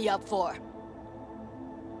write me up for.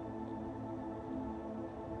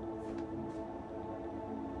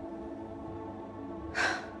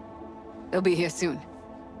 They'll be here soon.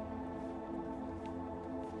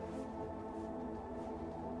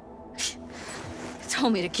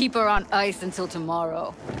 Told me to keep her on ice until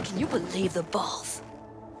tomorrow. Can you believe the balls?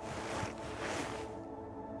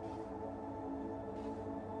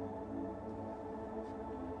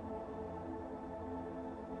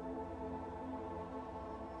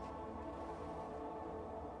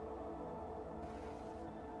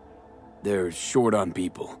 They're short on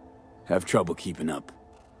people. Have trouble keeping up.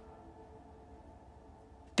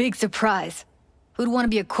 Big surprise. Who'd want to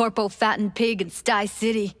be a corpo fattened pig in Sty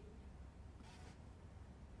City?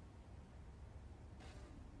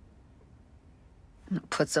 I'm gonna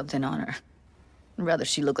put something on her. I'd rather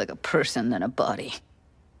she look like a person than a body.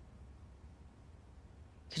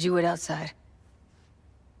 Could you wait outside?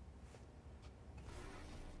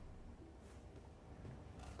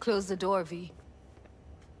 Close the door, V.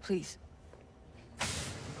 Please.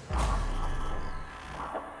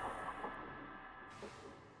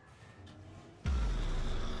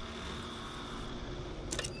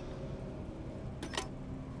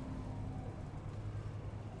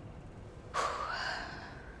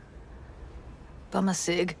 Bum a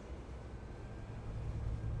cig.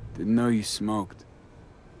 Didn't know you smoked.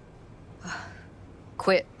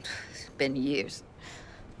 Quit. It's been years.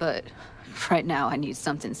 But right now I need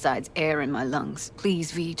something besides air in my lungs.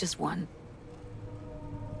 Please, V, just one.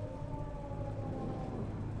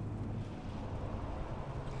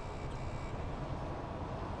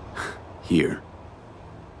 Here.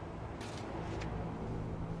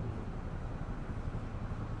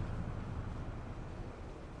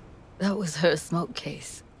 That was her smoke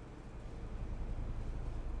case.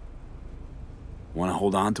 Want to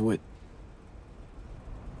hold on to it?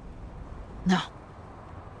 No.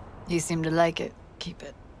 You seem to like it. Keep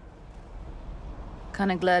it.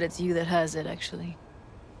 Kinda glad it's you that has it, actually.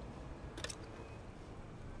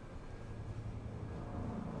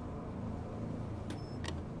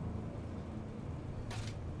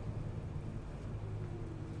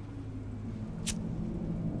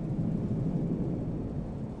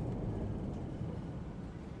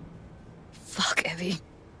 Fuck, Evie.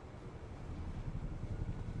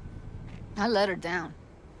 I let her down.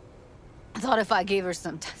 I thought if I gave her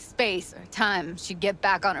some space or time, she'd get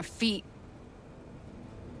back on her feet.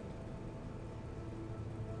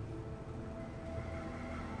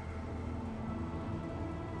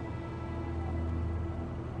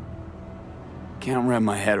 Can't wrap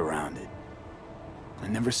my head around it. I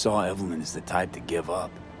never saw Evelyn as the type to give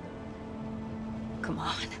up. Come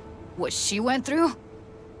on. What she went through?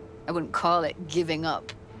 I wouldn't call it giving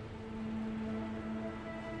up.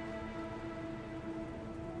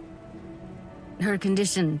 Her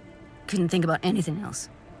condition, couldn't think about anything else.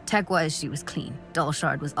 Tech-wise, she was clean. Doll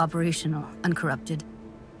Shard was operational, uncorrupted.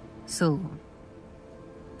 So,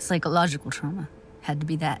 psychological trauma had to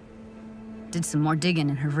be that. Did some more digging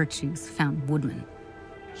in her virtues, found Woodman.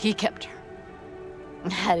 He kept her.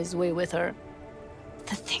 Had his way with her.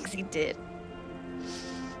 The things he did.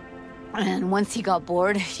 And once he got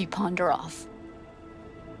bored, he pawned her off.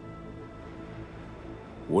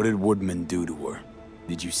 What did Woodman do to her?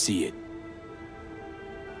 Did you see it?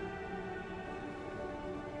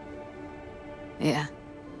 Yeah.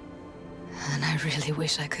 And I really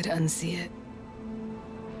wish I could unsee it.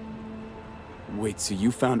 Wait, so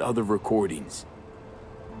you found other recordings?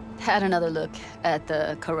 Had another look at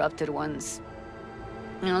the corrupted ones.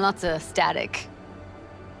 You know, lots of static.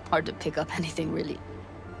 Hard to pick up anything, really.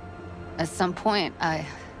 At some point, I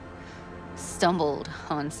stumbled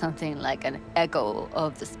on something like an echo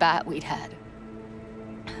of the spat we'd had.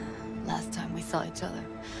 Last time we saw each other.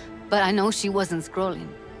 But I know she wasn't scrolling.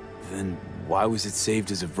 Then why was it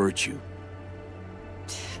saved as a virtue?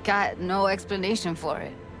 Got no explanation for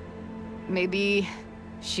it. Maybe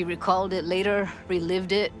she recalled it later,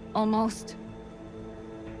 relived it, almost.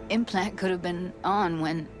 Implant could have been on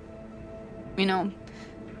when, you know,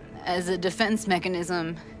 as a defense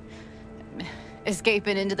mechanism,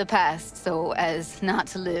 escaping into the past so as not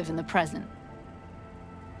to live in the present.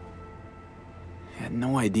 I had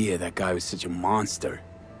no idea that guy was such a monster.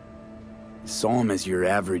 Saw him as your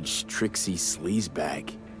average tricksy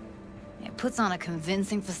sleazebag. It puts on a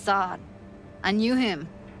convincing facade. I knew him,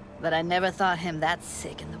 but I never thought him that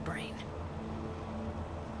sick in the brain.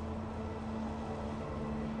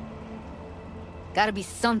 Gotta be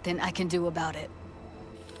something I can do about it.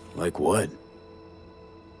 Like what?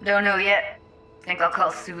 Don't know yet. Think I'll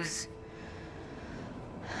call Suze.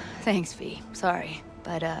 Thanks, V. Sorry,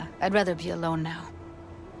 but I'd rather be alone now.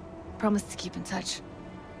 Promise to keep in touch.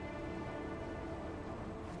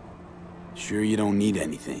 Sure you don't need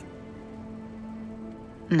anything?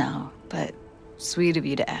 No, but sweet of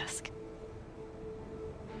you to ask.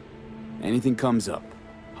 Anything comes up,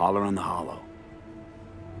 holler on the hollow.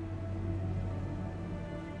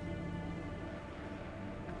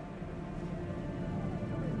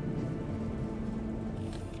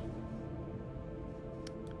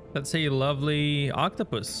 That's a lovely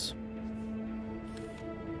octopus.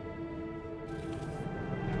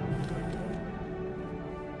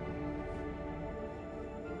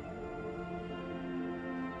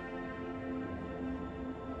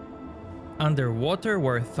 Underwater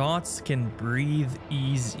where thoughts can breathe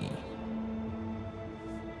easy.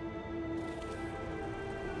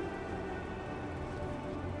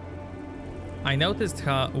 I noticed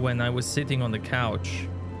how, when I was sitting on the couch,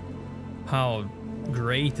 how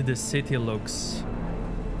great the city looks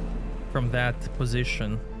from that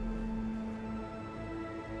position.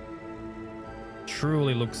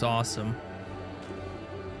 truly looks awesome.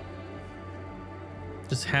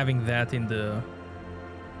 Just having that in the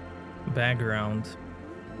background.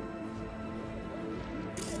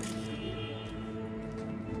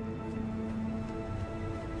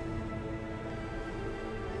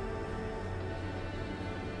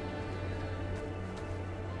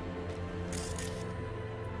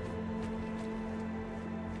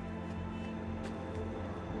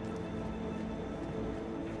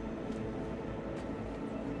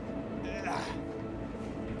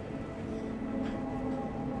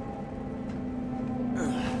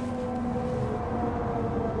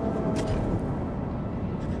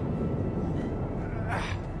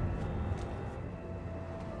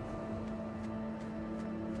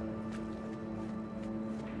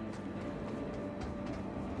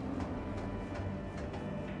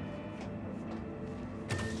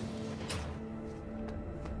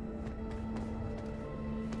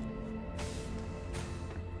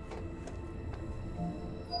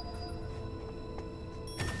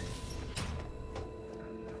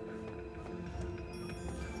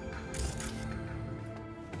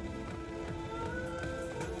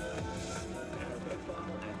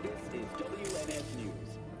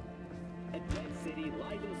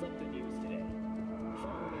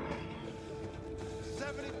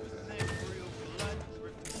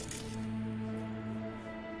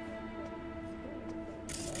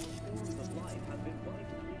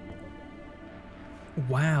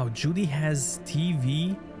 Wow, Judy has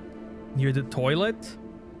TV near the toilet?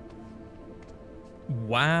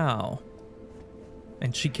 Wow.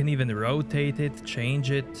 And she can even rotate it,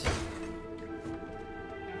 change it.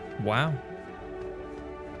 Wow.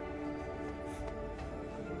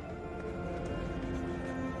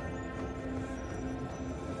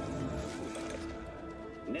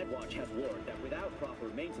 Netwatch has warned that without proper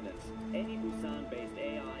maintenance, any Busan-based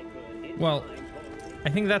AI could... Well, I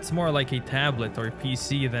think that's more like a tablet or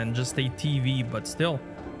PC than just a TV, but still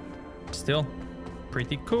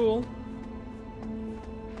pretty cool.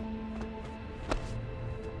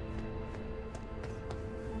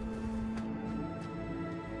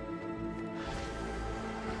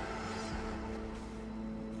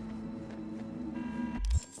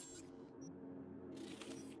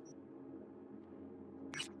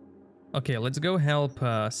 Okay, let's go help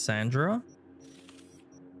Sandra.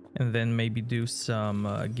 And then maybe do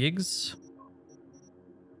some gigs.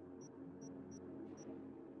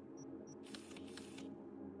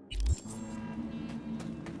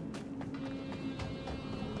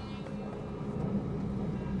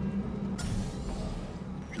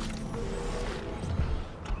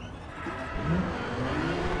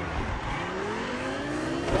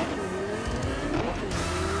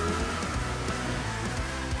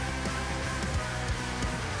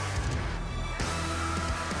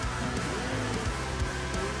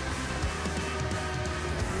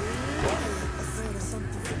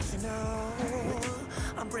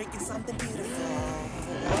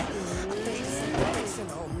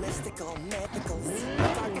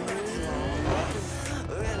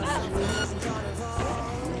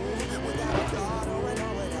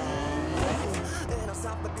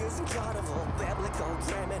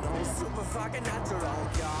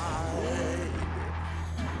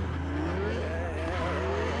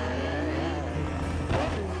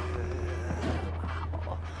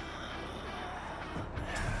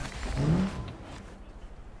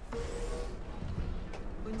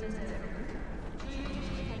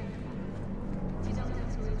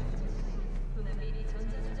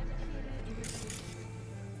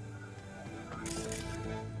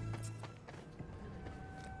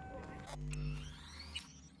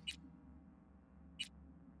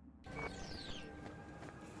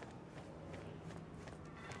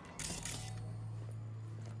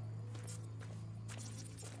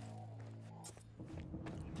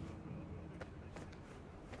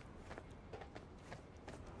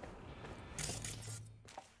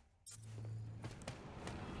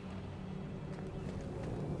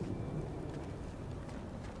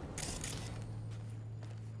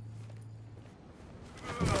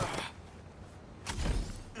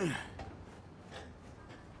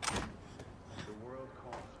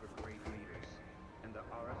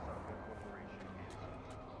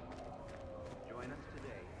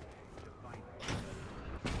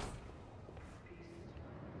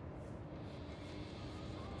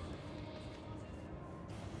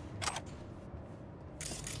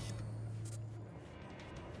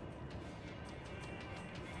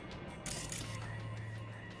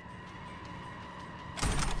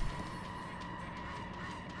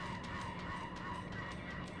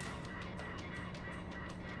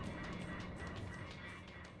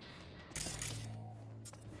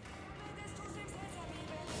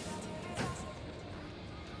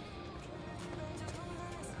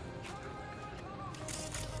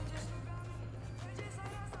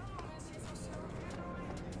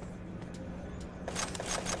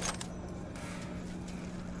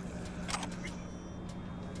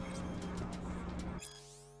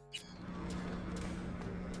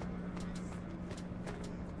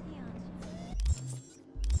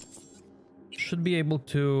 should be able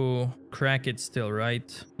to crack it still,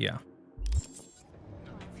 right? Yeah.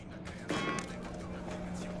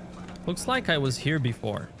 Looks like I was here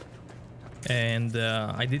before. And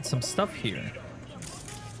I did some stuff here.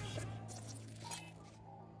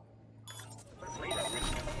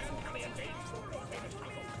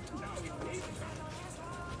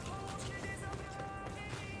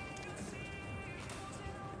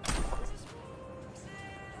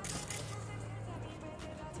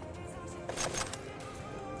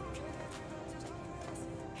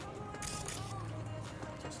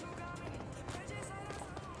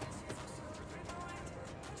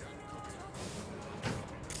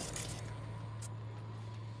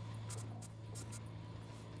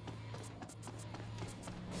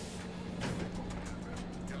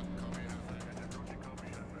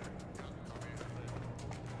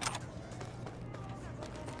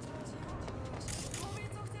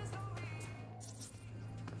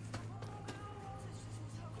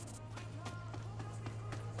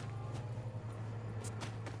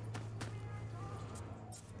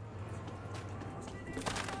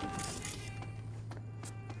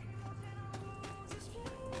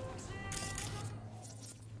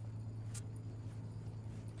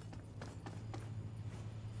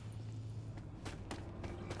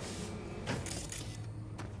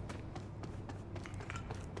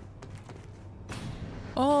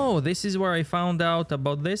 Oh, this is where I found out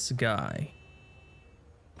about this guy.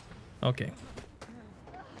 Okay.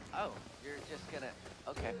 Oh, you're just gonna...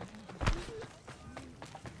 Okay.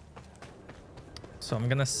 So I'm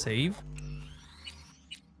gonna save.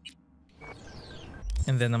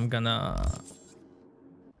 And then I'm gonna...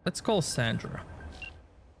 Let's call Sandra.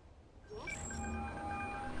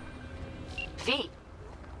 V.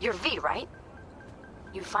 You're V, right?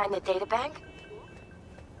 You find the databank?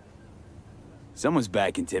 Someone's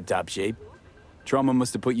back in tip-top shape. Trauma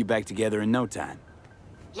must have put you back together in no time.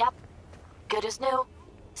 Yep. Good as new.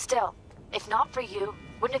 Still, if not for you,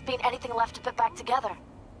 wouldn't have been anything left to put back together.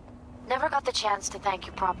 Never got the chance to thank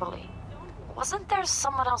you properly. Wasn't there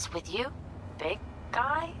someone else with you? Big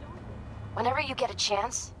guy? Whenever you get a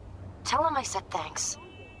chance, tell him I said thanks.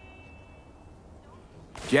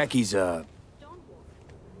 Jackie's,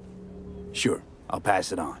 Sure, I'll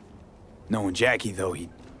pass it on. Knowing Jackie, though, he'd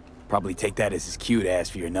probably take that as his cue to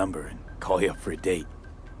ask for your number and call you up for a date.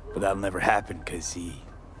 But that'll never happen, because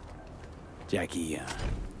Jackie,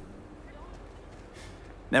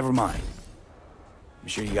 never mind. I'm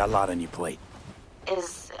sure you got a lot on your plate.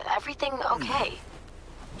 Is everything okay?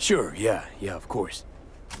 Sure, yeah, of course.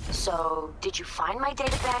 So, did you find my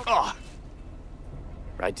databank? Oh.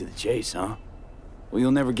 Right to the chase, huh? Well,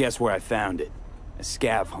 you'll never guess where I found it. A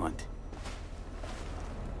scav hunt.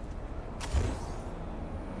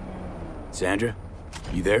 Sandra,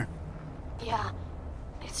 you there? Yeah,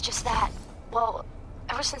 it's just that. Well,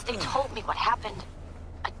 ever since they told me what happened,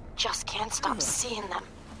 I just can't stop seeing them.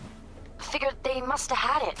 I figured they must have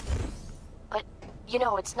had it. But, you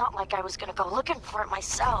know, it's not like I was gonna go looking for it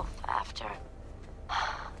myself after.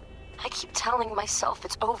 I keep telling myself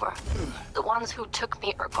it's over. The ones who took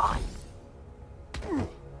me are gone.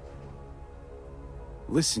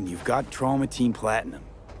 Listen, you've got Trauma Team Platinum.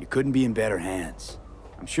 You couldn't be in better hands.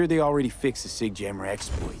 I'm sure they already fixed the Sig Jammer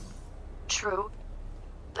exploit. True.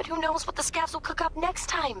 But who knows what the scavs will cook up next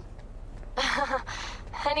time?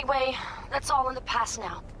 Anyway, that's all in the past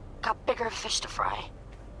now. Got bigger fish to fry.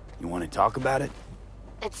 You want to talk about it?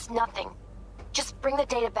 It's nothing. Just bring the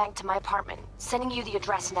databank to my apartment. Sending you the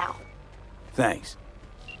address now. Thanks.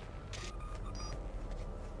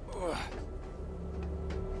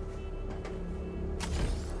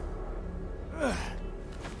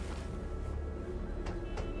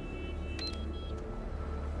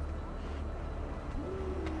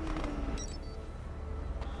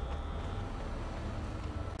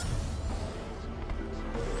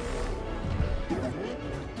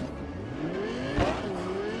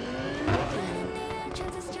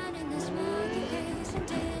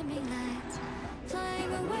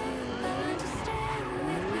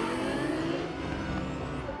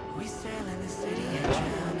 We sail in the city and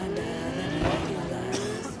drown under the night.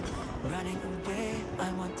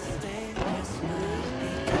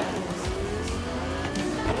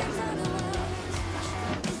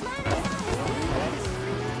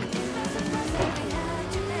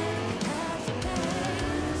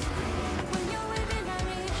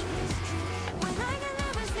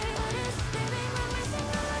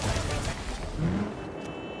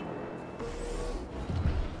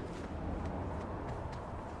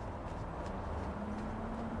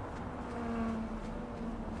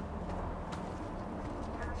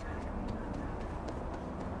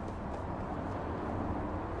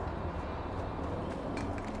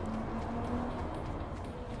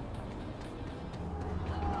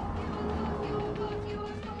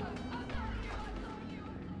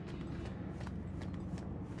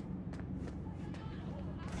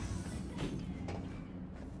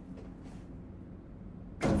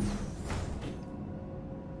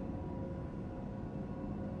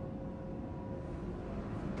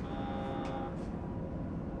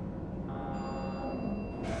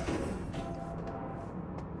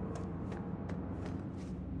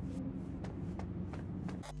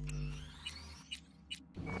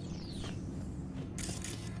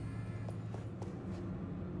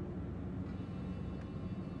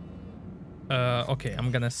 Okay,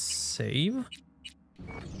 I'm gonna save.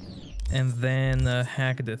 And then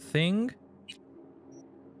hack the thing.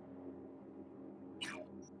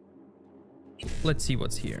 Let's see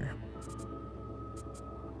what's here.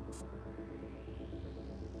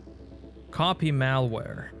 Copy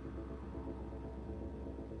malware.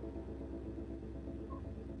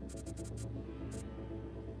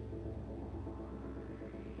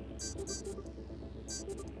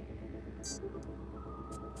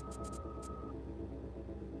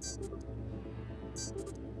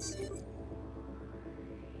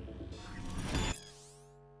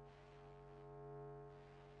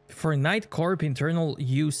 For Night Corp internal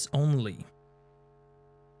use only.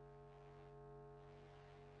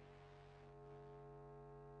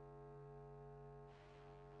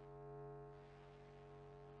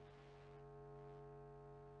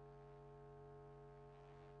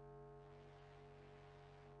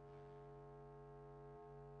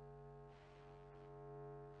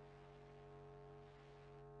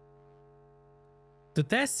 The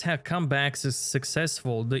tests have come back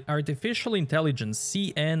successful. The artificial intelligence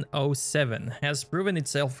CN07 has proven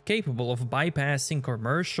itself capable of bypassing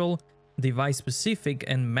commercial, device-specific,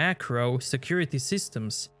 and macro security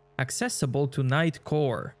systems accessible to Night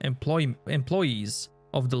Core employees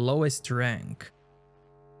of the lowest rank.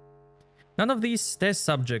 None of these test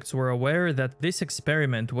subjects were aware that this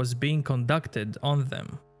experiment was being conducted on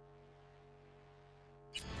them.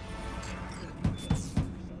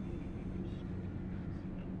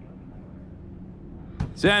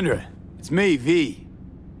 Sandra, it's me, V.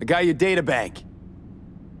 I got your data bank.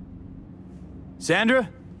 Sandra?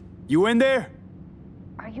 You in there?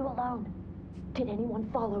 Are you alone? Did anyone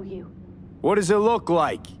follow you? What does it look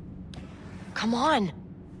like? Come on.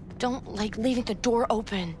 Don't like leaving the door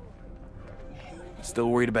open.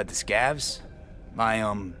 Still worried about the scavs? My,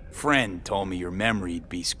 friend told me your memory'd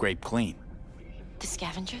be scraped clean. The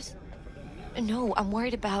scavengers? No, I'm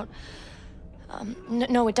worried about...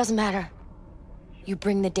 No, it doesn't matter. You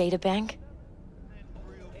bring the data bank?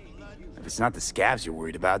 If it's not the scavs you're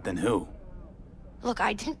worried about, then who? Look,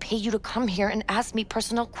 I didn't pay you to come here and ask me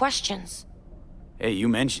personal questions. Hey, you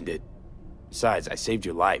mentioned it. Besides, I saved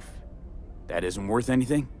your life. That isn't worth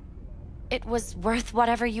anything? It was worth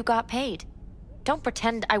whatever you got paid. Don't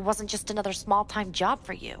pretend I wasn't just another small-time job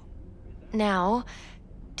for you. Now,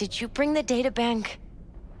 did you bring the data bank?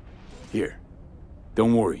 Here.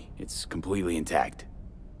 Don't worry, it's completely intact.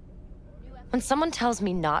 When someone tells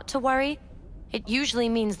me not to worry, it usually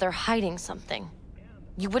means they're hiding something.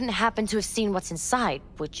 You wouldn't happen to have seen what's inside,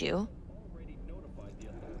 would you?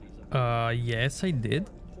 Yes, I did.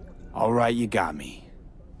 All right, you got me.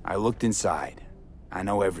 I looked inside. I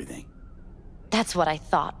know everything. That's what I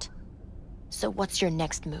thought. So what's your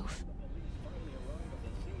next move?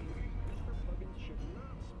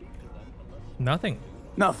 Nothing.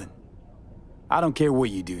 Nothing. I don't care what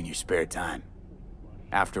you do in your spare time.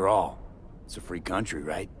 After all, it's a free country,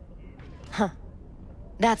 right? Huh.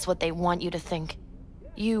 That's what they want you to think.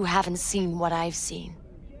 You haven't seen what I've seen.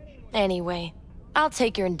 Anyway, I'll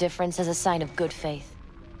take your indifference as a sign of good faith.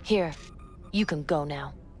 Here, you can go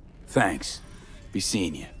now. Thanks. Be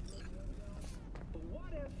seeing you.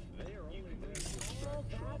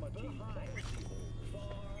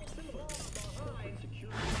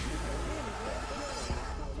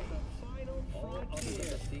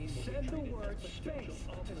 Send the word space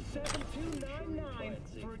to 7299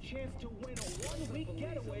 for a chance to win a one-week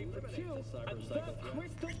getaway for two at the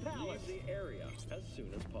Crystal Palace. The area as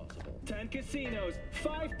soon as possible. 10 casinos,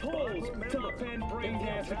 5 pools, top-end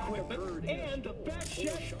brain-dance equipment, and the best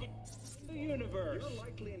chefs in the universe. You're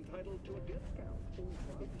likely entitled to a discount.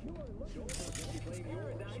 If you're looking to claim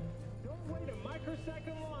your night, don't wait a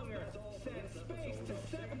microsecond longer. Send space to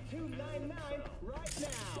 7299 right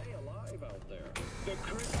now. Stay alive out there. The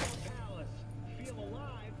Crystal Palace. Feel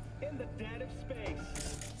alive in the dead of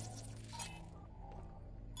space.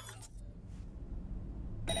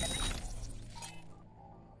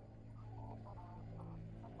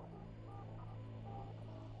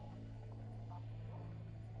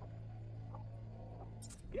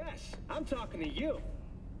 Yes, I'm talking to you.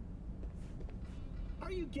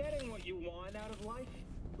 Are you getting what you want out of life?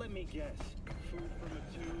 Let me guess. Food from a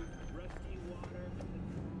tube, rusty water.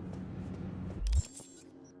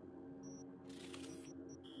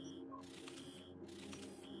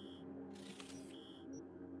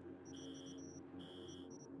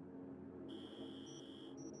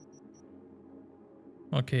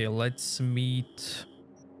 Okay, let's meet...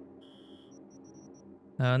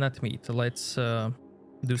 not meet, let's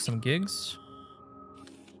do some gigs.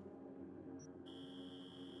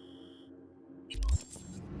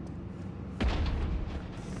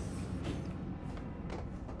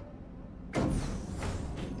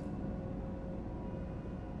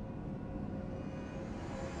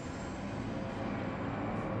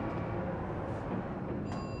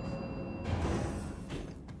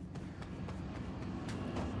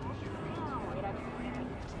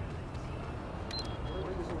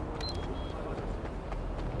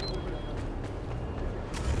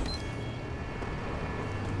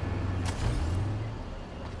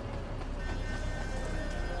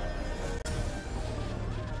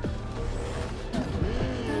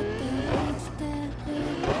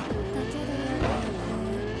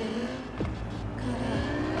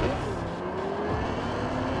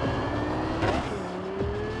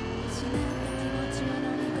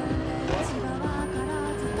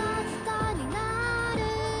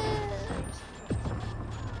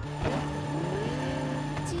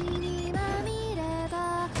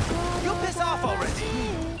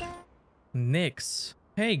 Nix.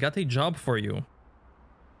 Hey, got a job for you.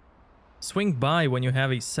 Swing by when you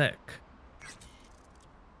have a sec.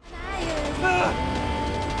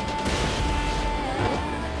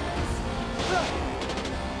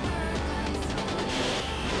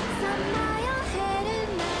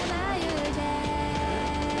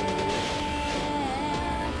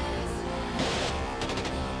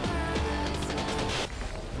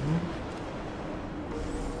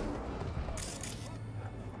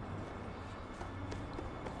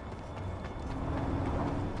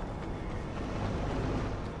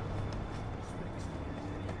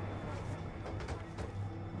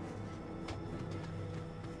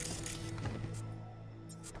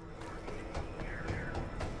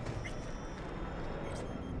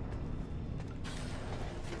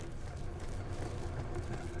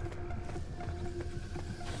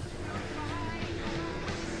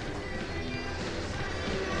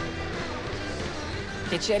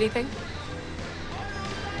 Get you anything?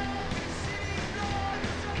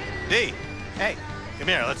 D, hey, come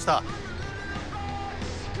here, let's talk.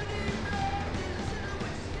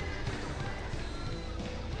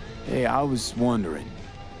 Hey, I was wondering,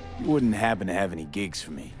 you wouldn't happen to have any gigs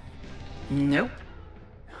for me? Nope.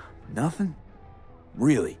 Nothing?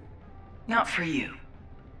 Really? Not for you.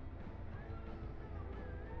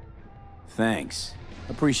 Thanks.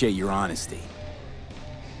 Appreciate your honesty.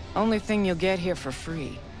 Only thing you'll get here for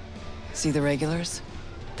free. See the regulars?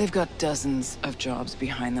 They've got dozens of jobs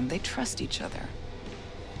behind them. They trust each other.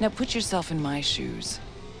 Now put yourself in my shoes.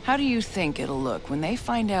 How do you think it'll look when they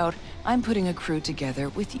find out I'm putting a crew together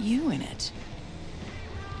with you in it?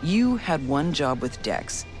 You had one job with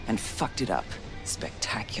Dex and fucked it up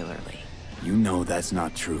spectacularly. You know that's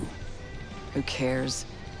not true. Who cares?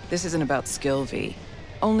 This isn't about skill, V.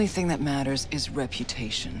 Only thing that matters is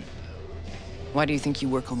reputation. Why do you think you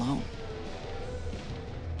work alone?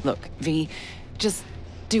 Look, V, just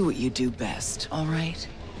do what you do best, all right?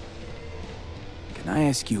 Can I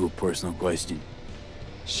ask you a personal question?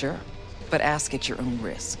 Sure, but ask at your own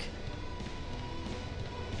risk.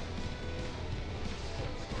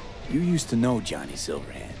 You used to know Johnny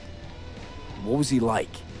Silverhand. What was he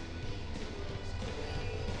like?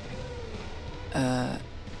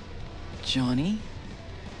 Johnny?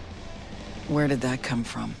 Where did that come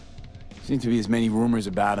from? Seemed to be as many rumors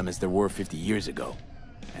about him as there were 50 years ago.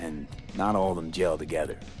 And not all of them gel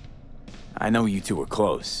together. I know you two were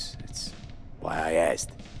close. It's why I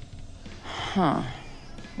asked. Huh.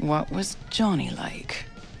 What was Johnny like?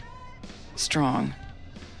 Strong.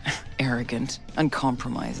 Arrogant.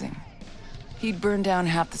 Uncompromising. He'd burn down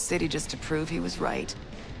half the city just to prove he was right.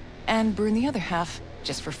 And burn the other half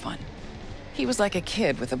just for fun. He was like a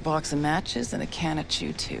kid with a box of matches and a can of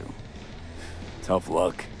chew-too. Tough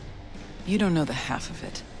luck. You don't know the half of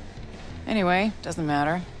it. Anyway, doesn't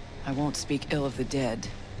matter. I won't speak ill of the dead.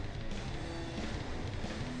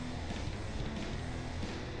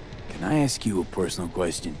 Can I ask you a personal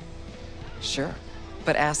question? Sure,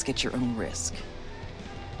 but ask at your own risk.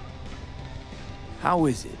 How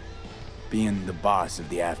is it, being the boss of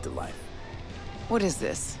the afterlife? What is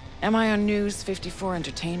this? Am I on News 54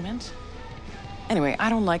 Entertainment? Anyway,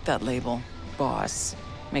 I don't like that label. Boss.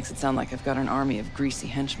 Makes it sound like I've got an army of greasy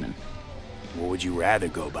henchmen. What would you rather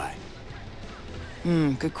go by?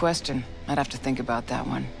 Good question. I'd have to think about that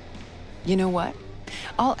one. You know what?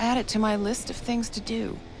 I'll add it to my list of things to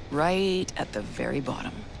do, right at the very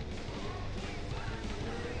bottom.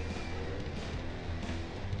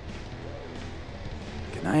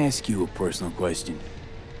 Can I ask you a personal question?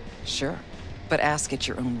 Sure, but ask at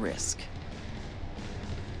your own risk.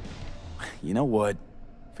 You know what?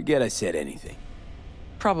 Forget I said anything.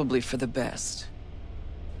 Probably for the best.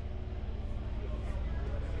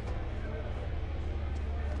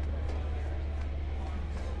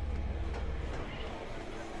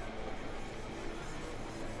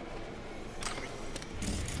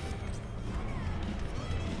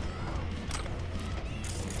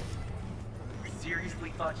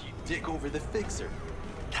 Seriously thought you'd dig over the fixer.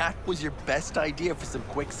 That was your best idea for some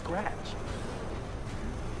quick scratch.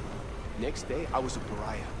 Next day, I was a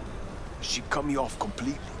pariah. She cut me off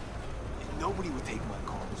completely. Nobody would take my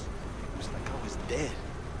calls. It was like I was dead.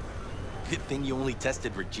 Good thing you only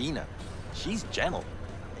tested Regina. She's gentle.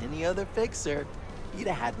 Any other fixer, you'd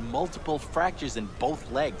have had multiple fractures in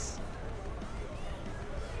both legs.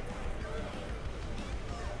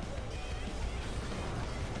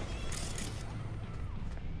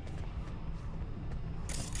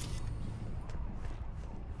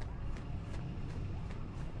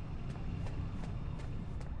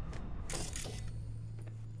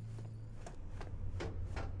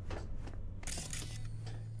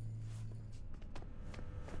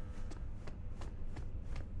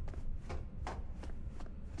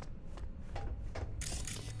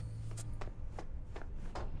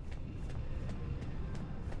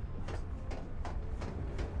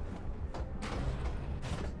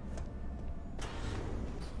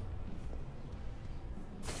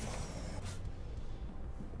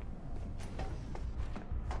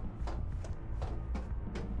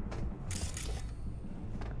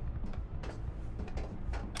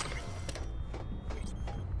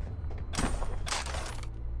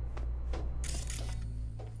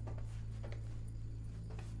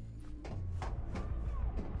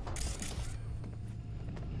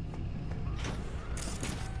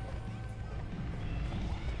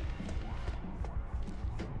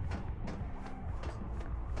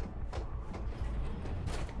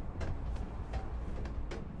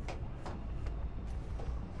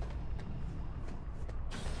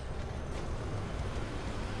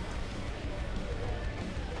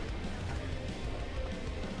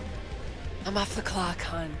 I'm off the clock,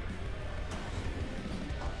 hon.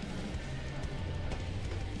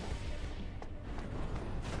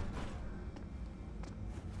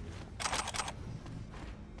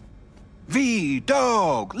 V,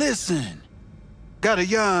 dog, listen. Got a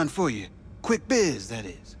yarn for you. Quick biz, that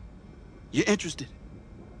is. You interested?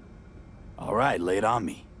 All right, lay it on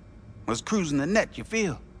me. Was cruising the net, you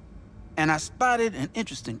feel? And I spotted an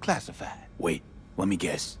interesting classified. Wait, let me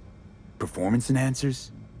guess. Performance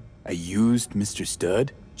enhancers? A used Mr.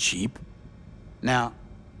 Stud? Cheap? Now,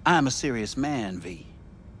 I'm a serious man, V.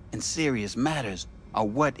 And serious matters are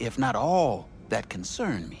what, if not all, that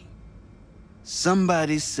concern me.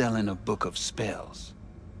 Somebody's selling a book of spells.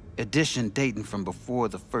 Edition dating from before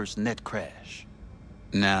the first net crash.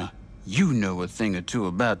 Now, you know a thing or two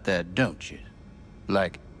about that, don't you?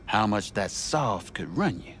 Like how much that soft could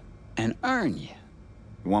run you and earn you.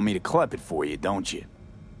 You want me to clep it for you, don't you?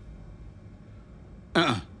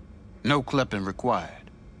 No clepping required.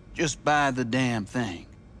 Just buy the damn thing.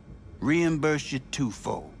 Reimburse you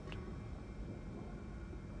twofold.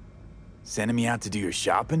 Sending me out to do your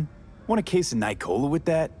shopping? Want a case of Night Cola with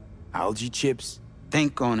that? Algae chips?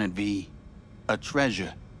 Think on it, V. A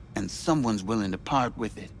treasure, and someone's willing to part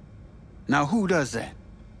with it. Now who does that?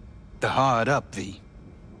 The hard up, V.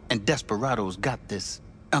 And Desperados got this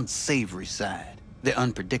unsavory side. They're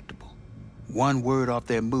unpredictable. One word off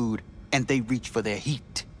their mood, and they reach for their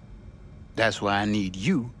heat. That's why I need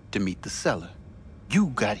you to meet the seller. You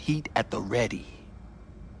got heat at the ready.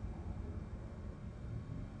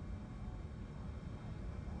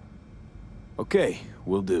 Okay,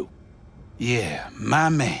 will do. Yeah, my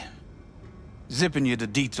man. Zipping you the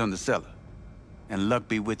deets on the seller. And luck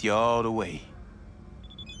be with you all the way.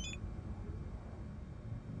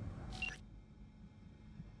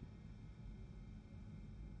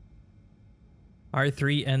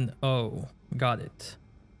 R3 and O. Got it.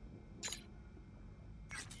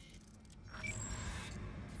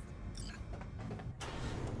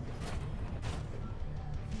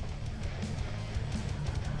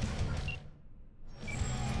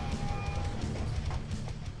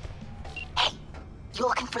 You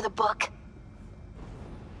looking for the book?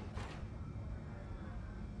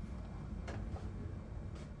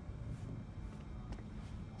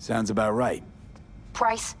 Sounds about right.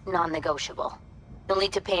 Price non-negotiable. You'll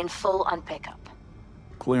need to pay in full on pickup.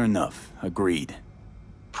 Clear enough. Agreed.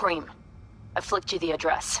 Preem, I flicked you the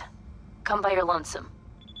address. Come by your lonesome.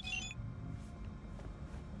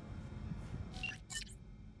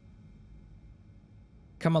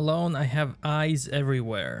 Come alone, I have eyes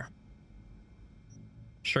everywhere.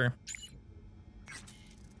 Sure.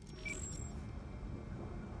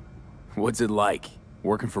 What's it like,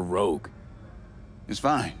 working for Rogue? It's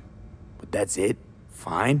fine. But that's it?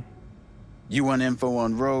 Fine? You want info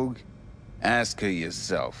on Rogue? Ask her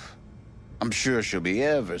yourself. I'm sure she'll be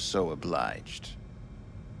ever so obliged.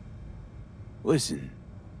 Listen,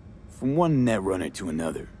 from one netrunner to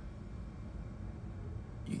another,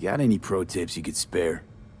 you got any pro tips you could spare?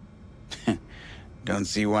 Don't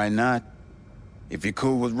see why not. If you're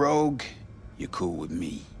cool with Rogue, you're cool with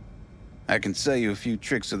me. I can sell you a few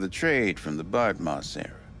tricks of the trade from the Bartmoss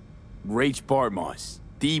era. Rach Bartmoss.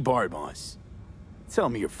 The Bartmoss. Tell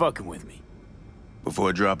me you're fucking with me.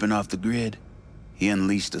 Before dropping off the grid, he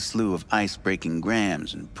unleashed a slew of ice-breaking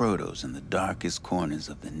grams and protos in the darkest corners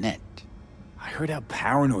of the net. I heard how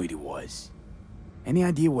paranoid he was. Any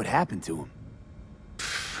idea what happened to him?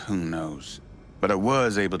 Who knows? But I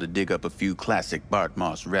was able to dig up a few classic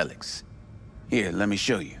Bartmoss relics. Here, let me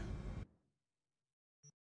show you.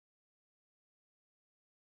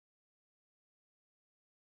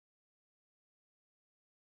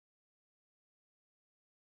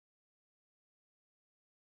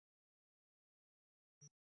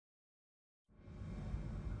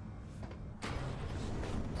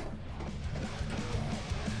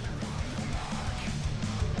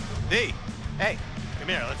 D, hey, come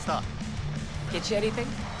here, let's talk. Get you anything?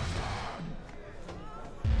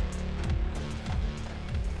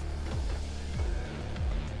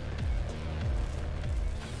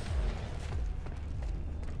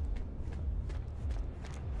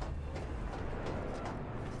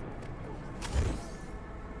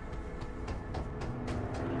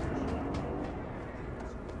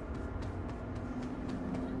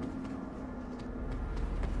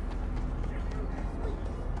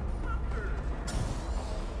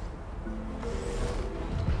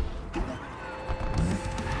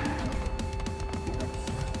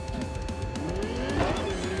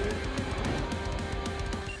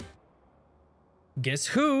 Guess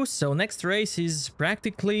who? So next race is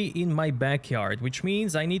practically in my backyard, which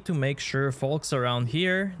means I need to make sure folks around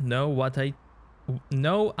here know what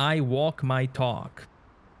No, I walk my talk.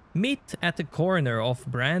 Meet at the corner of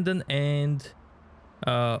Brandon and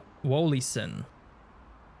Wollyson.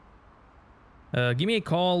 Give me a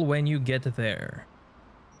call when you get there.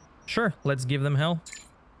 Sure, let's give them hell.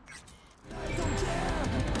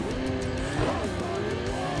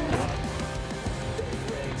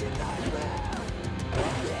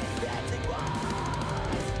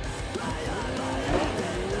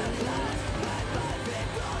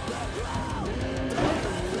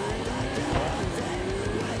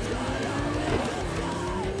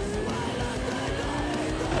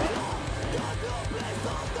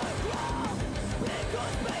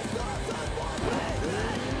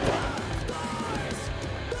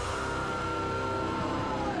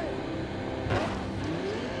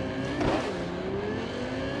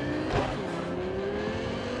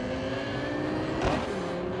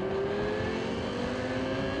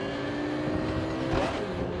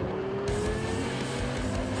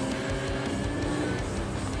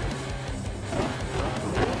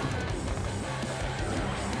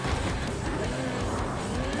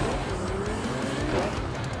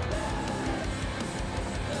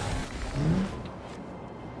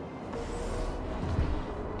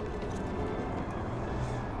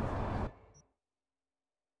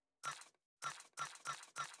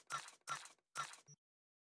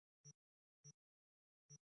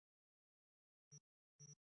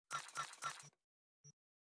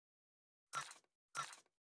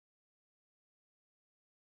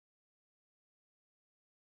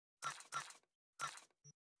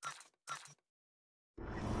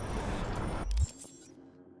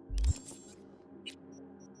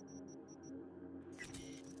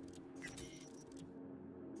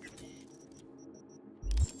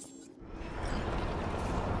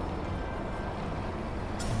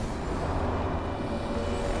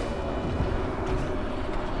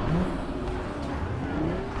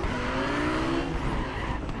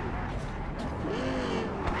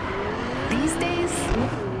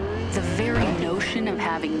 Of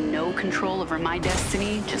having no control over my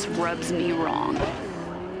destiny just rubs me wrong.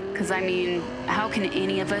 Because, I mean, how can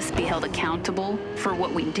any of us be held accountable for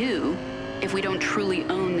what we do if we don't truly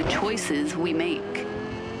own the choices we make?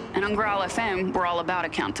 And on Growl FM, we're all about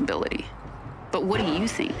accountability. But what do you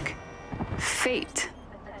think? Fate,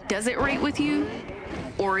 does it rate with you?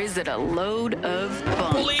 Or is it a load of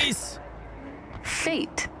bunk? Police!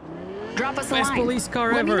 Fate, drop us a Best line. police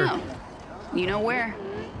car Let ever. me know. You know where?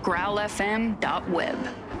 growlfm.web.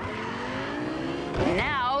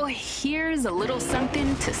 Now, here's a little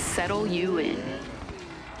something to settle you in.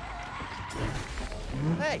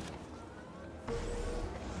 Hey!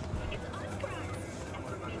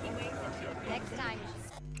 Next time.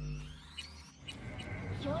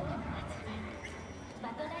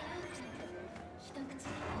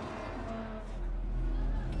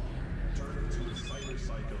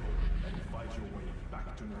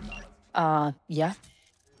 Yeah?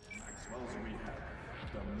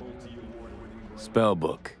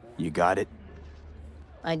 Spellbook, you got it?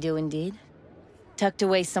 I do indeed. Tucked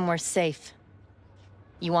away somewhere safe.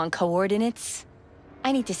 You want coordinates?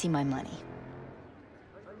 I need to see my money.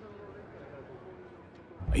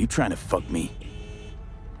 Are you trying to fuck me?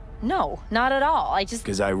 No, not at all. I just...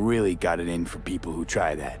 Because I really got it in for people who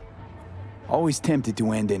try that. Always tempted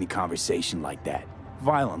to end any conversation like that.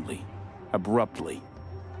 Violently. Abruptly.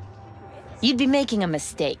 You'd be making a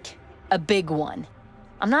mistake. A big one.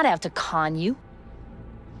 I'm not out to con you.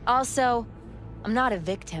 Also, I'm not a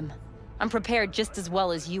victim. I'm prepared just as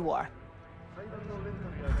well as you are.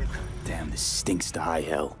 Damn, this stinks to high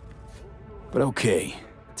hell. But okay,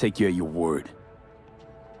 take you at your word.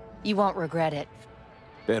 You won't regret it.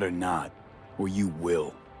 Better not, or you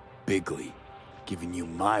will. Bigly. Giving you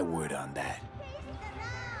my word on that.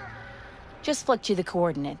 Just flicked you the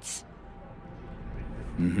coordinates.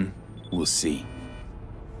 Mm-hmm. We'll see.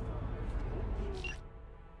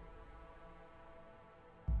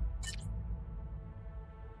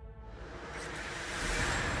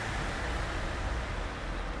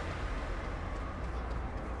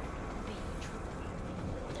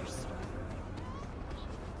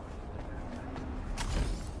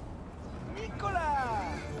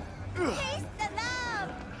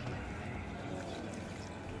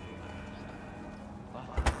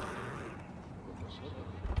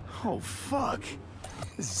 Oh, fuck.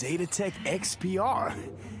 Zetatech XPR.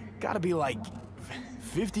 Gotta be like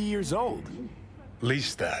 50 years old.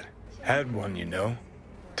 Leased that. Had one, you know.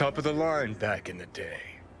 Top of the line back in the day.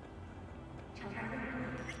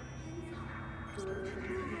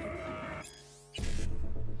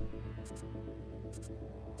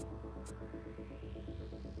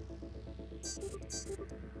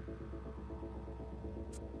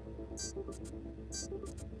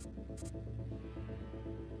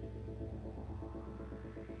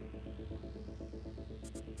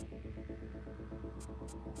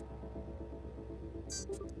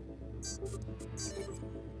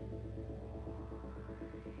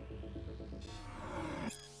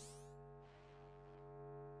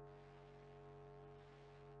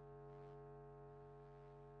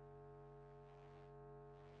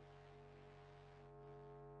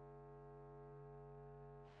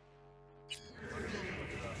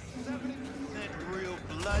 Real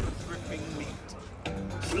blood-dripping meat.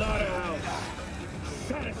 Slaughterhouse!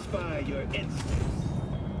 Satisfy your instincts.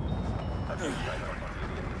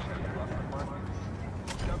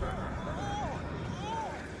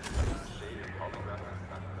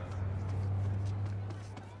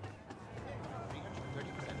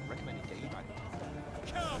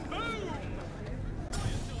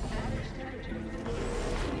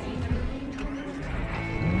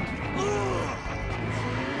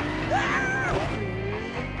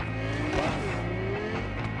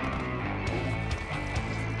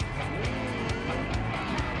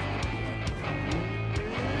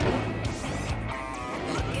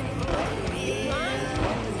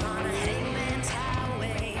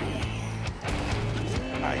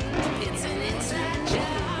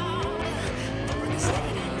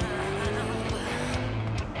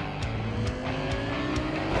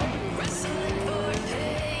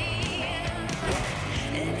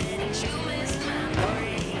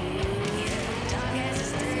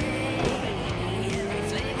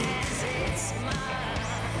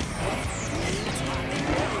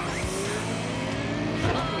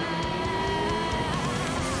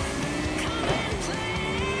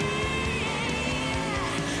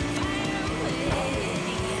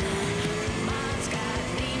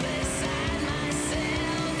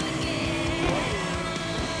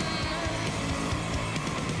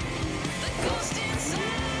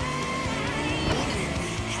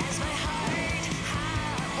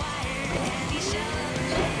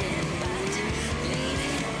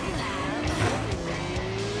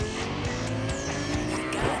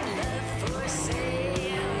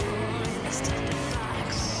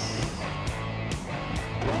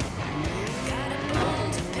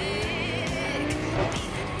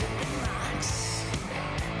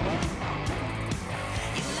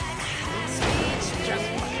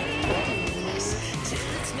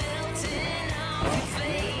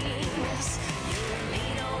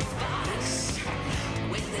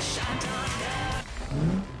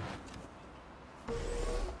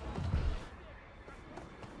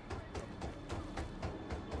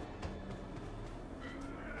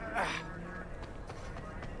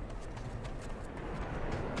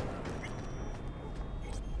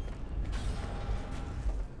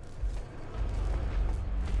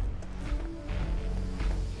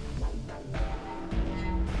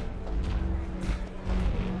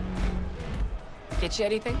 Get you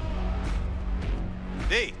anything?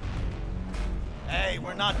 D! Hey,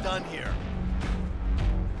 we're not done here.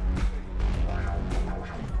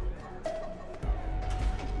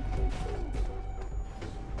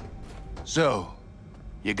 So,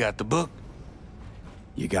 you got the book?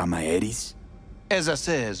 You got my eddies? As I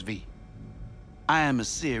says, V, I am a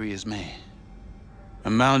serious man.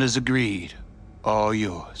 Amount is agreed. All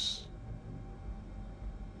yours.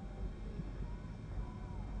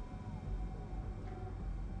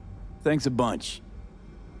 Thanks a bunch.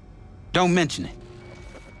 Don't mention it.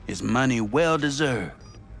 It's money well deserved.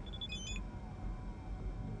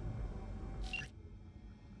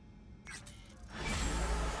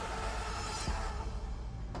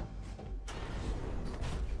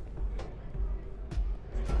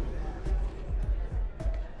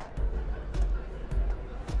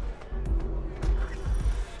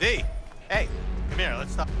 D! Hey, come here,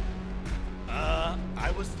 let's talk.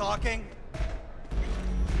 I was talking.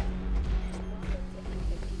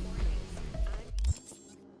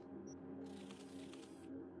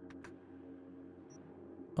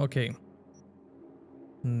 Okay.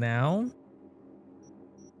 Now,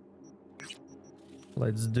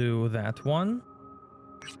 let's do that one.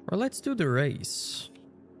 Or let's do the race.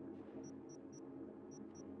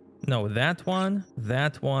 No, that one,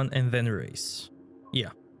 and then race. Yeah.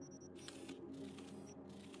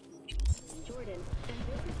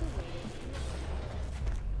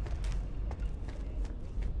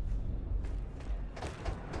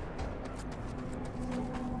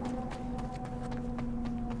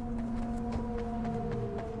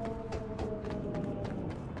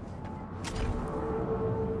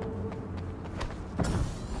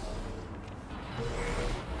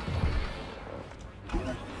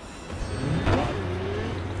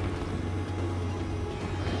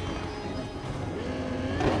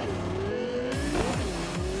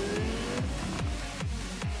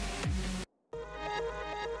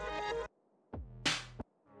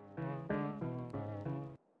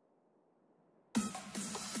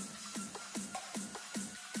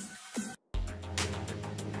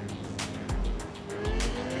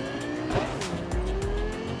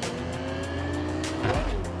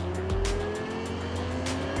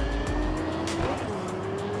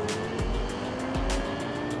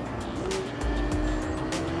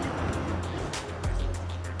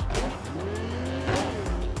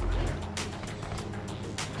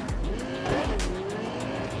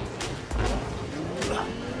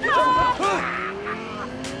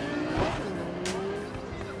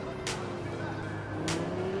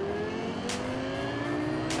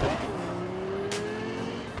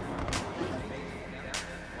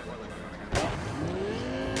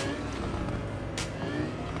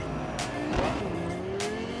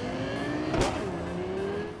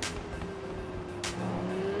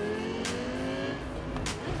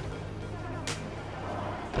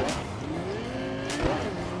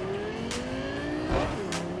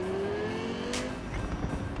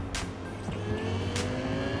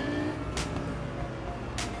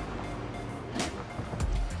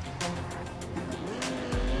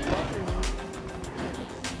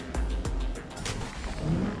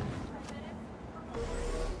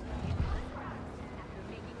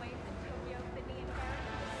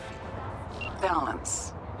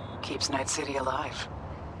 Balance keeps Night City alive.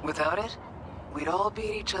 Without it, we'd all be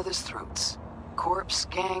at each other's throats. Corps,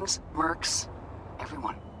 gangs, mercs,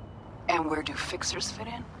 everyone. And where do fixers fit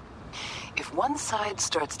in? If one side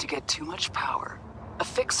starts to get too much power, a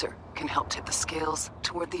fixer can help tip the scales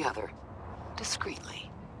toward the other,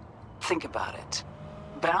 discreetly. Think about it.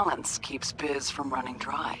 Balance keeps biz from running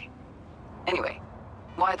dry. Anyway,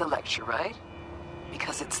 why the lecture, right?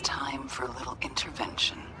 Because it's time for a little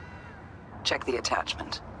intervention. Check the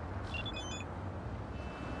attachment.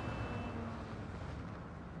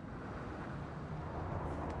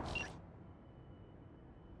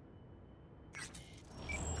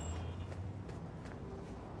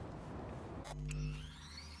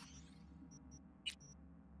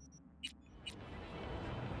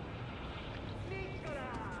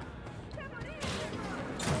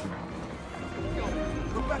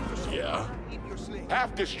 Yeah?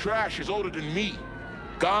 Half this trash is older than me.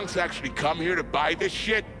 Gongs actually come here to buy this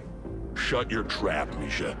shit? Shut your trap,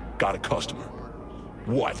 Misha. Got a customer.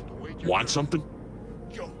 What? Want something?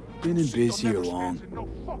 Been in biz here long.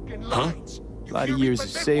 Huh? A lot of years of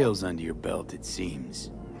sales under your belt, it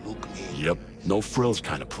seems. Yep, no frills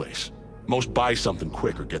kind of place. Most buy something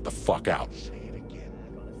quick or get the fuck out.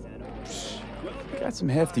 Got some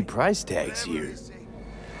hefty price tags here.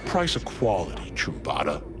 Price of quality,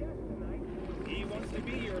 Trumbata.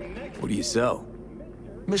 What do you sell?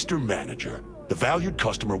 Mr. Manager, the valued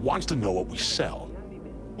customer wants to know what we sell.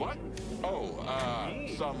 What? Oh,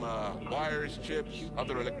 some, wires, chips,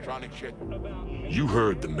 other electronic shit. You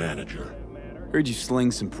heard the manager. Heard you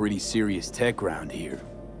sling some pretty serious tech around here.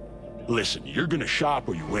 Listen, you're gonna shop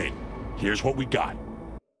or you ain't. Here's what we got.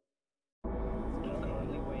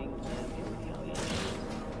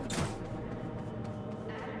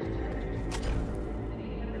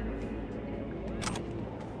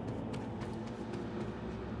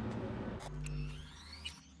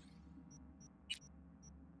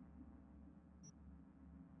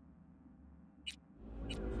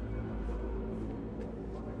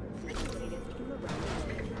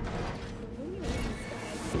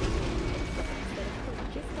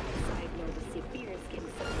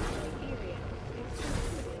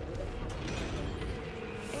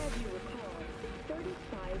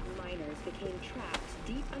 became trapped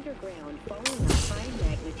deep underground following a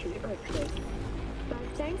high-magnitude earthquake. But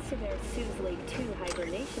thanks to their Sue's Lake 2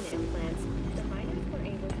 hibernation implants, the miners were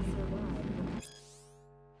able to survive.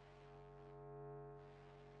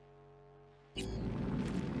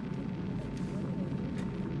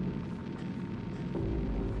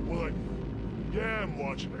 What? Yeah, I'm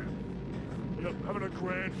watching her. Yep, having a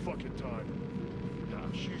grand fucking time. Nah,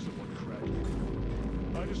 she's the one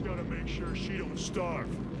cracking. I just gotta make sure she don't starve.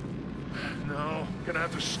 No, gonna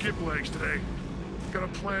have to skip legs today. Gotta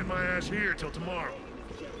plant my ass here till tomorrow.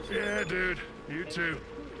 Yeah, dude. You too.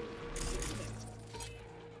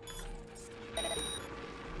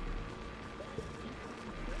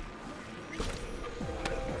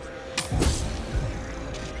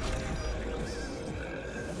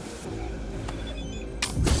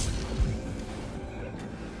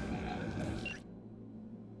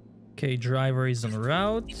 Okay, driver is en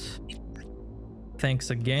route.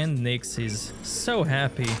 Thanks again. Nix is so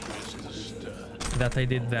happy that I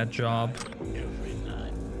did that job. Every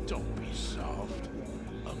night. Don't be soft.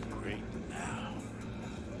 Upgrade now.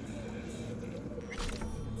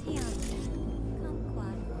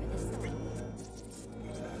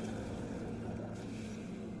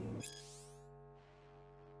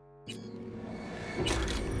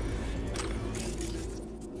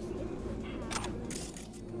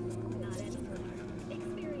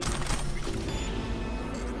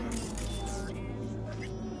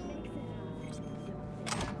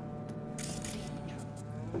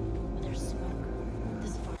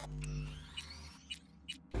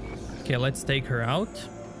 Okay, let's take her out.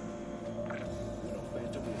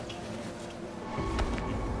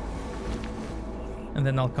 And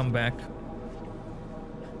then I'll come back.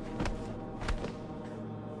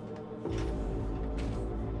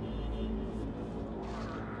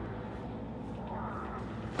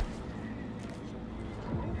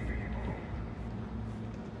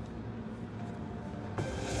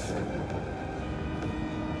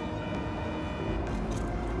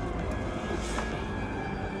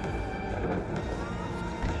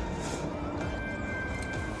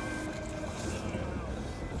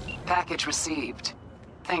 Package received.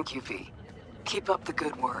 Thank you, V. Keep up the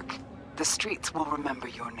good work. The streets will remember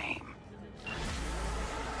your name.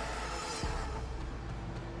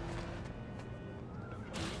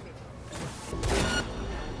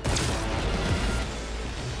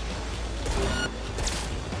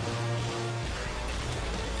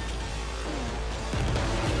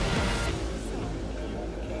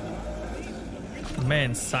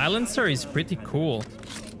 Man, Silencer is pretty cool.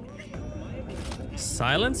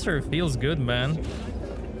 Silencer feels good, man.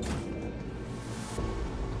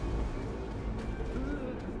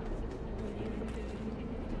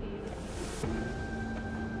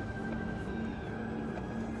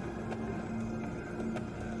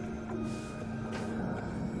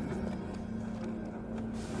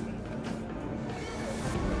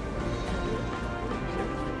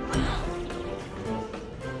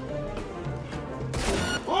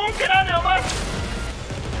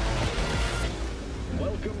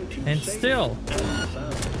 And still.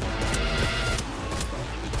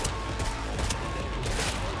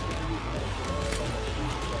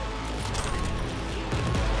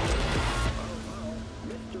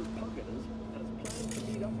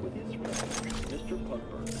 Mr.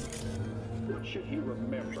 Pugberg. What should he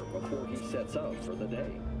remember before he sets out for the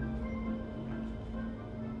day?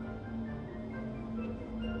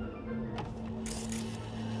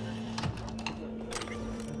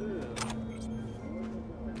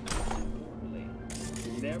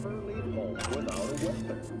 Never leave home without a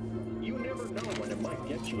weapon. You never know when it might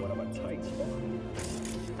get you out of a tight spot.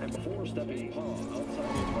 And before stepping paw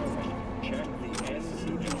outside your apartment, check the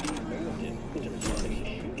SCPD bulletin to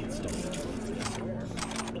see you can start to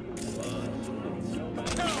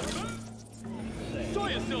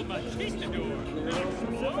Sawyer Silver, keep the door.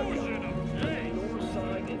 Explosion of change.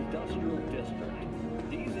 Northside Industrial District.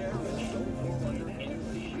 These airmen don't fall under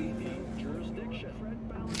NCPD jurisdiction.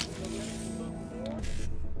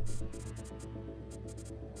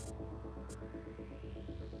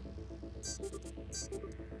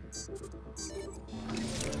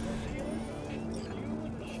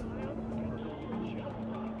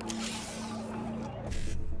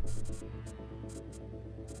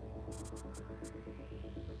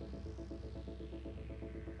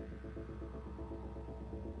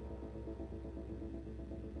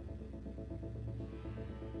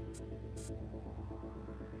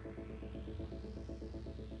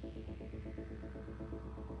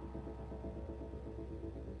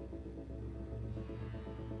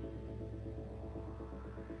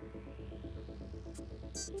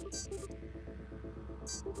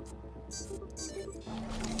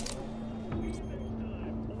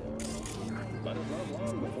 But it's not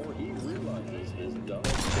long before he realizes his dumb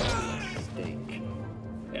mistake.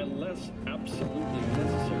 Unless absolutely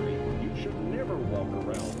necessary, you should never walk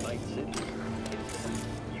around Night City.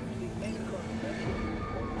 Use the Aircraft Metro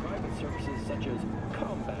or private services such as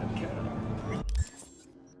Combat Cab.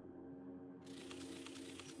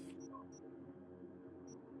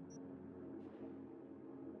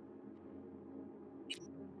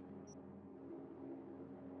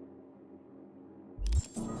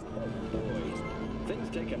 Things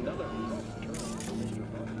take another turn for Mr.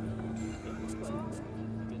 Hunt.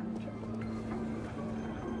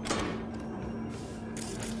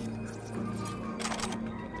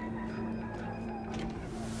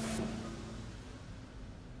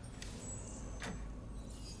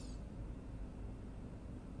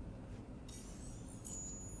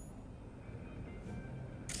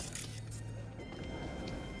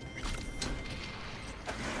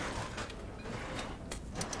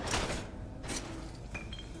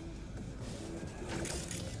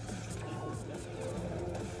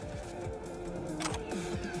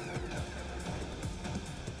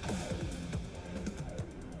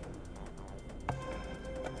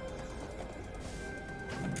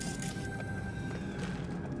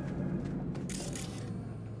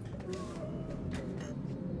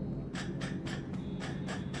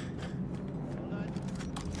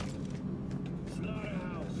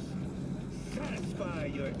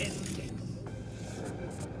 Your instincts.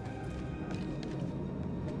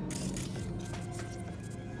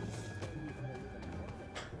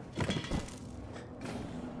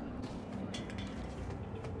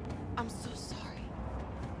 I'm so sorry.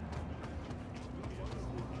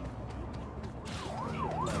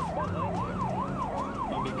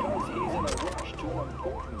 And because he's in a rush to an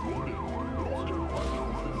important meeting, Mr.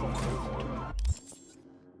 Williams is supposed to.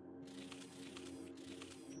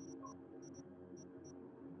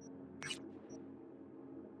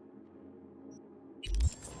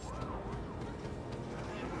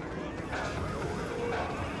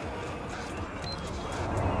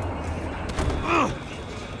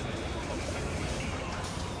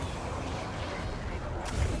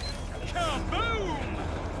 Kaboom!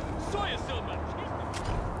 Sawyer Silver,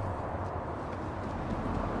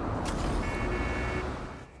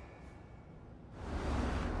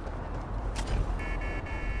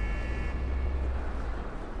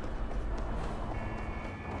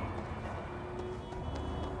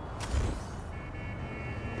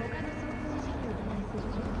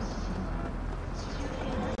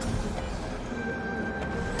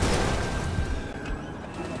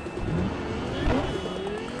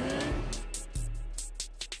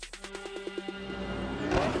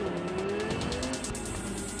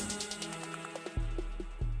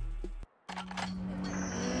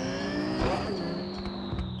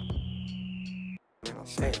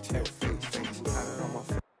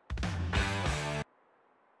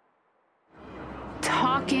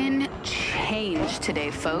 Talking change today,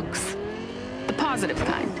 folks. The positive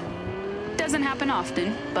kind. Doesn't happen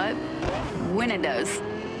often, but when it does,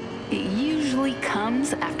 it usually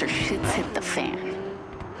comes after shit's hit the fan.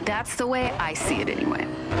 That's the way I see it anyway.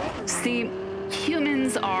 See,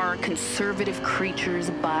 humans are conservative creatures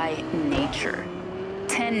by nature.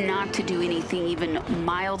 Tend not to do anything even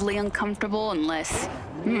mildly uncomfortable unless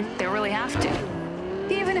they really have to.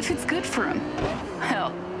 Even if it's good for them.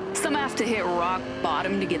 Hell, some have to hit rock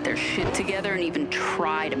bottom to get their shit together and even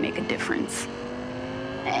try to make a difference.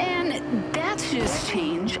 And that's just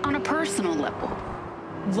change on a personal level.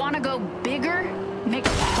 Want to go bigger? Make a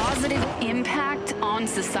positive impact on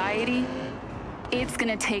society? It's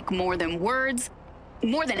gonna take more than words,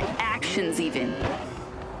 more than actions even.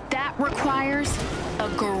 That requires a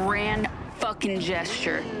grand fucking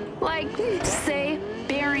gesture. Like, say,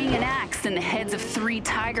 burying an axe in the heads of 3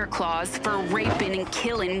 tiger claws for raping and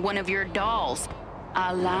killing one of your dolls.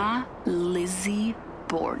 A la Lizzie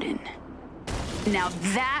Borden. Now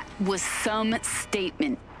that was some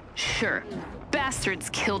statement. Sure, bastards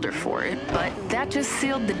killed her for it, but that just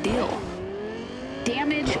sealed the deal.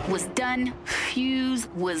 Damage was done, fuse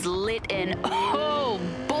was lit, and oh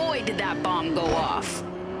boy did that bomb go off.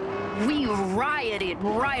 We rioted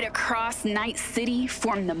right across Night City,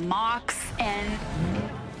 formed the mocks, and...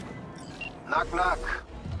 Knock, knock.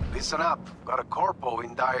 Listen up. Got a corpo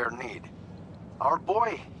in dire need. Our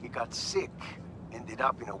boy, he got sick. Ended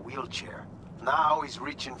up in a wheelchair. Now he's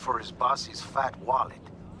reaching for his boss's fat wallet.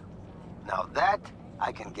 Now that,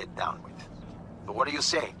 I can get down with. But what do you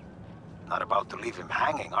say? Not about to leave him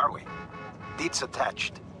hanging, are we? Deeds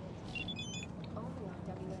attached.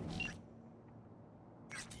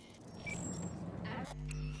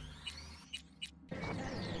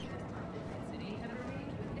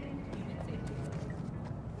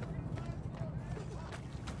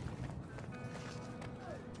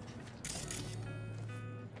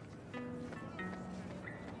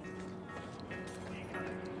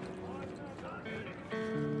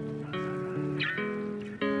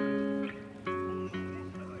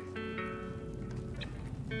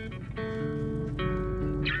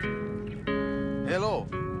 Hello.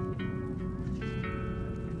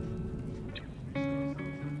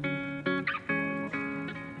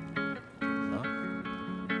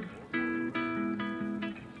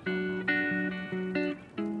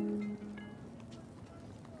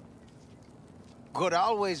 Could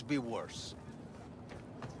always be worse.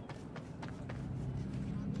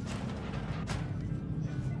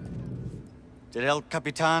 Did El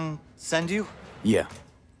Capitan send you? Yeah,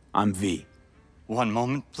 I'm V. One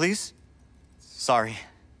moment, please. Sorry.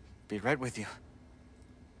 Be right with you.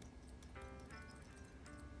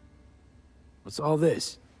 What's all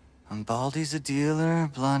this? Baldy's a dealer,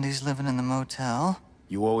 Blondie's living in the motel.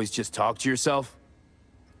 You always just talk to yourself?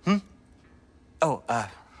 Oh,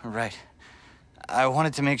 right. I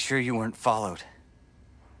wanted to make sure you weren't followed.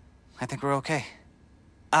 I think we're okay.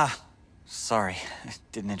 Sorry. I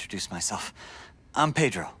didn't introduce myself. I'm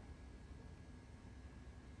Pedro.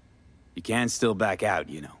 You can still back out,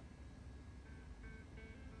 you know.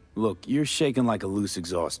 Look, you're shaking like a loose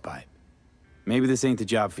exhaust pipe. Maybe this ain't the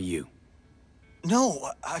job for you.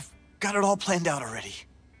 No, I've got it all planned out already.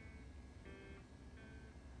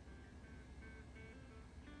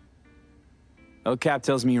 El Cap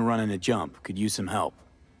tells me you're running a jump. Could use some help.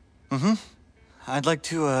 I'd like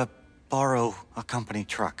to, borrow a company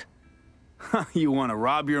truck. You want to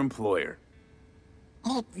rob your employer?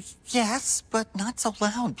 Well, yes, but not so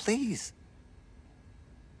loud, please.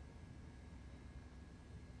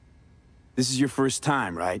 This is your first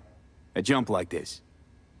time, right? A jump like this.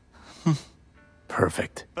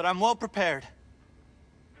 Perfect. But I'm well prepared.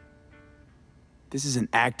 This is an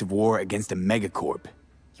act of war against a megacorp.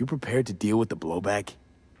 You prepared to deal with the blowback?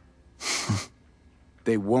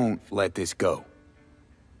 They won't let this go.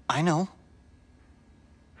 I know.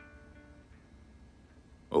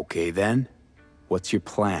 Okay then, what's your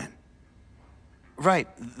plan? Right,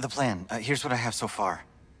 the plan. Here's what I have so far.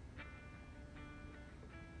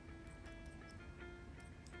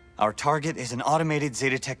 Our target is an automated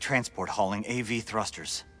Zetatech transport hauling AV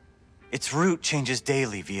thrusters. Its route changes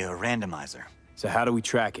daily via a randomizer. So how do we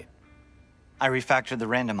track it? I refactored the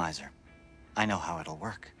randomizer. I know how it'll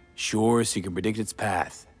work. Sure, so you can predict its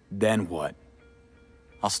path. Then what?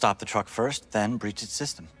 I'll stop the truck first, then breach its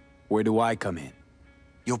system. Where do I come in?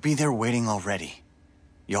 You'll be there waiting already.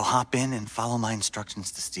 You'll hop in and follow my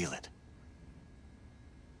instructions to steal it.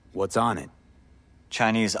 What's on it?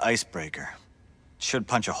 Chinese icebreaker. Should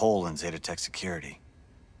punch a hole in Zetatech security.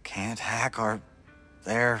 Can't hack our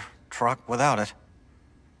their truck without it.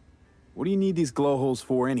 What do you need these glow holes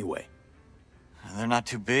for anyway? They're not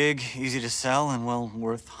too big, easy to sell, and well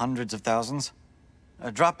worth hundreds of thousands.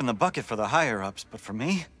 A drop in the bucket for the higher-ups, but for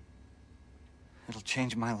me, it'll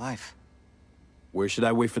change my life. Where should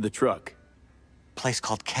I wait for the truck? Place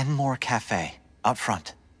called Kenmore Cafe, up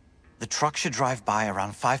front. The truck should drive by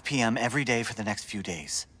around 5 p.m. every day for the next few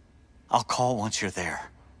days. I'll call once you're there.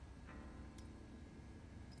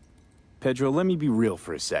 Pedro, let me be real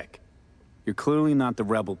for a sec. You're clearly not the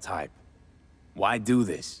rebel type. Why do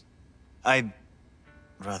this? I'd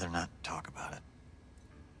rather not talk about it.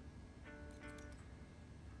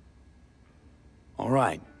 All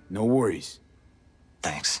right, no worries.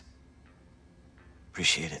 Thanks.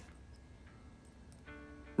 Appreciate it.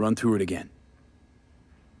 Run through it again.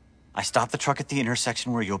 I stopped the truck at the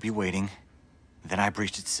intersection where you'll be waiting. Then I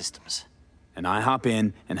breached its systems. And I hop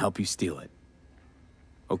in and help you steal it.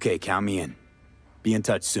 Okay, count me in. Be in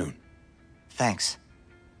touch soon. Thanks.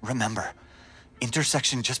 Remember,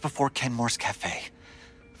 intersection just before Kenmore's Cafe.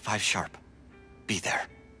 5 sharp. Be there.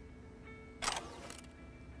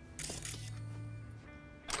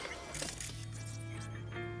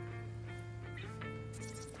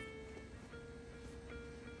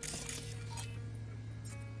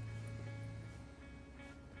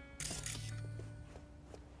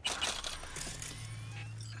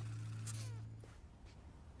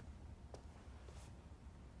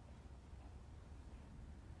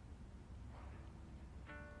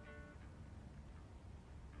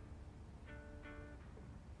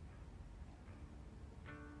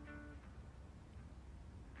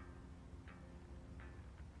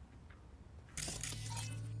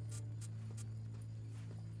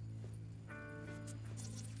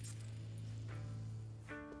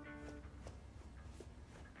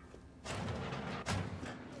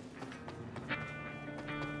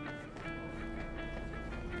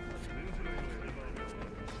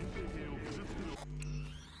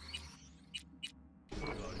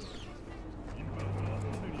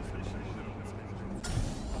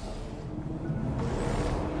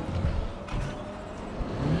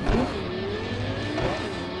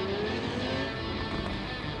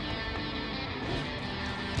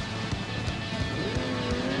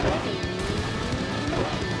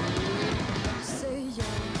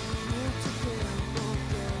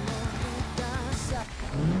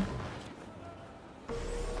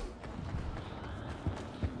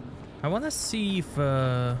 I want to see if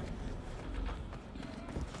there's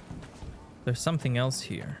something else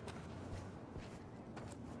here.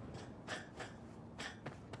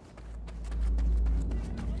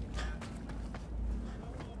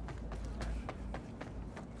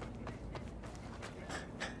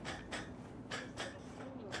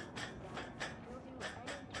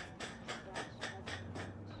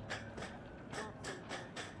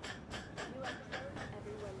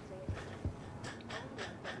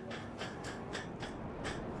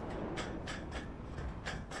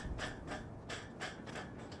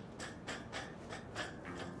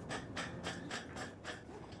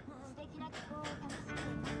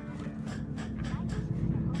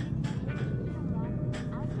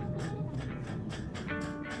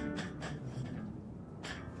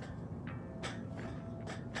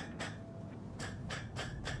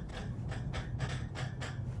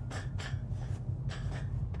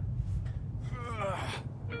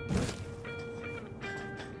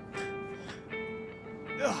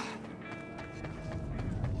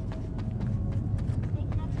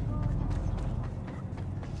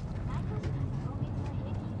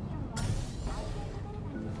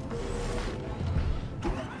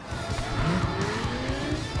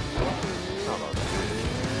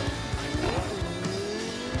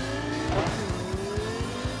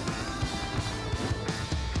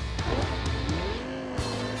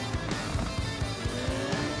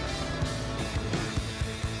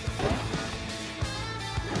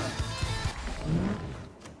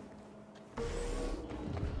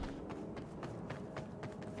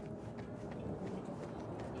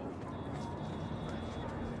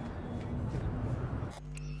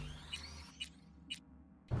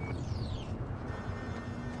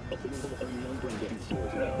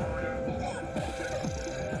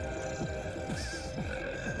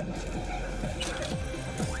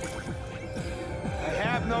 I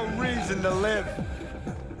have no reason to live.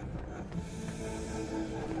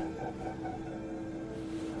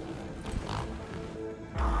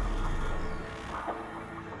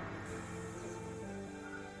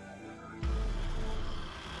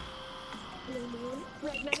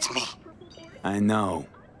 It's me. I know.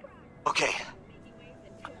 Okay.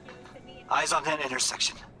 Eyes on that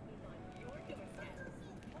intersection.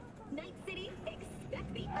 Night City, expect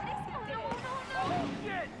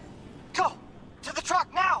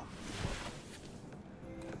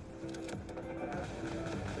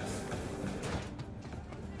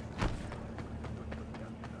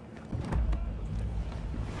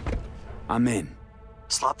I'm in.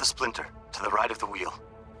 Slot the splinter to the right of the wheel.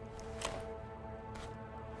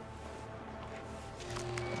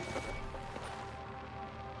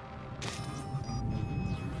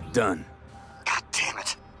 Done. God damn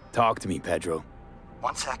it. Talk to me, Pedro.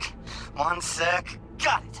 One sec. One sec.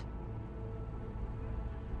 Got it.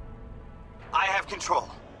 I have control.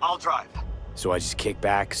 I'll drive. So I just kick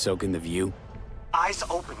back, soak in the view? Eyes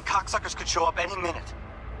open. Cocksuckers could show up any minute.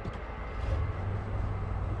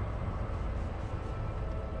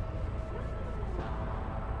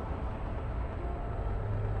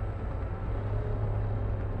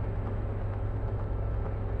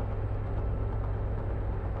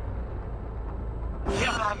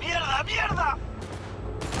 Mierda, mierda,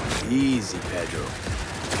 mierda! Easy, Pedro.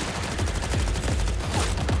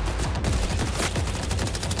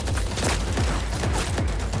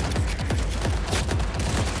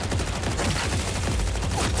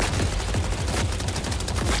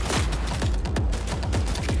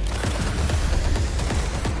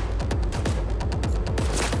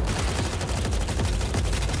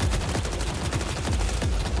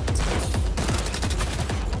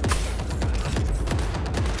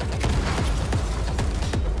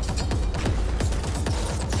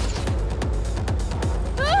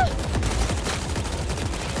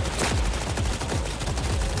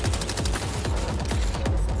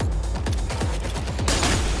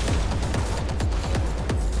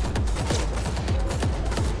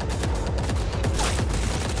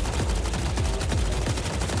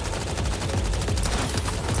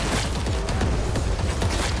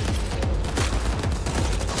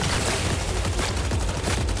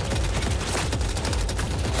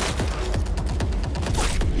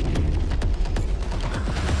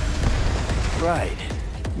 Right.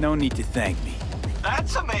 No need to thank me.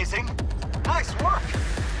 That's amazing. Nice work.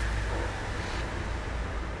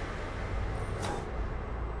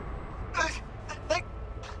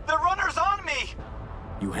 The runner's on me.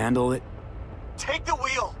 You handle it? Take the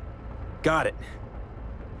wheel. Got it.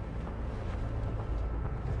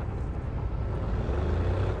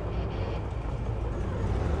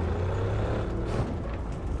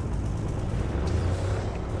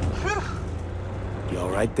 You all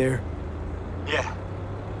right there? Yeah.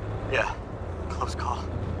 Yeah. Close call.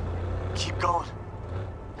 Keep going.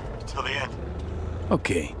 Till the end.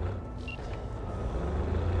 Okay.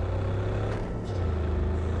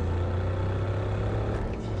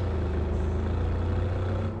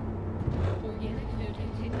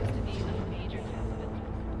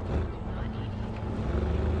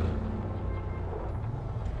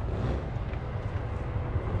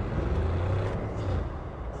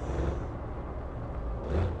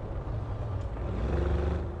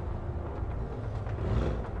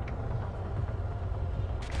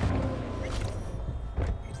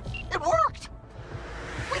 It worked!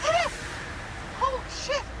 We did it! Holy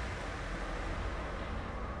shit!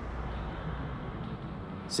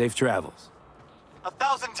 Safe travels.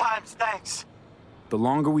 1,000 times thanks. The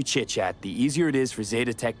longer we chit-chat, the easier it is for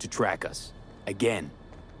Zeta Tech to track us. Again.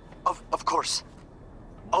 Of course.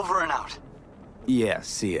 Over and out. Yeah,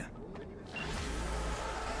 see ya.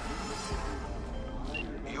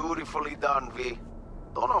 Beautifully done, V.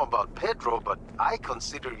 Don't know about Pedro, but I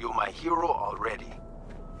consider you my hero already.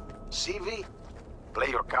 See, V? Play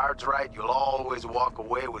your cards right, you'll always walk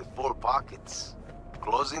away with full pockets.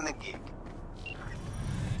 Closing the gig.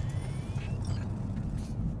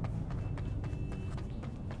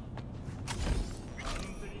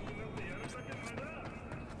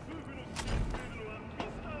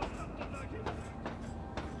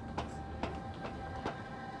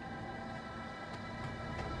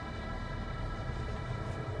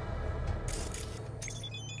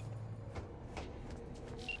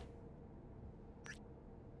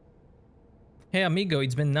 Hey amigo,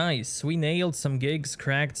 it's been nice. We nailed some gigs,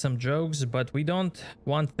 cracked some jokes, but we don't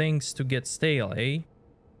want things to get stale, eh?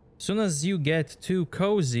 Soon as you get too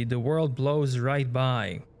cozy, the world blows right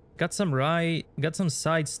by. Got some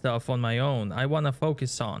side stuff on my own I wanna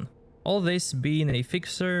focus on. All this being a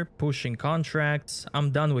fixer, pushing contracts,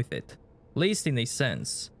 I'm done with it. Least in a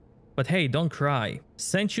sense. But hey, don't cry.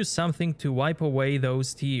 Sent you something to wipe away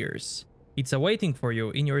those tears. It's awaiting for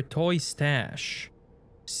you in your toy stash.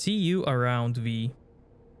 See you around, V.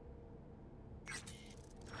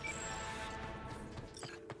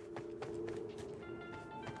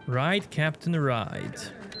 Ride, Captain, ride.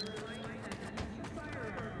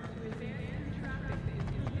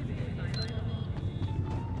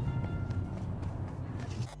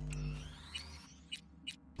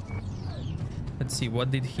 Let's see,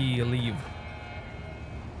 what did he leave?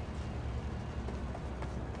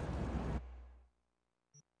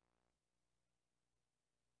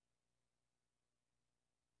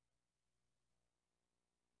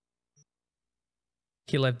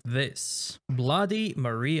 he left this. Bloody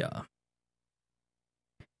Maria.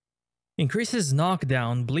 Increases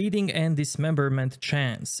knockdown, bleeding, and dismemberment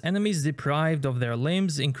chance. Enemies deprived of their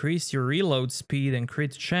limbs increase your reload speed and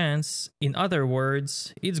crit chance. In other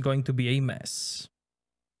words, it's going to be a mess.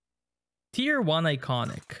 Tier 1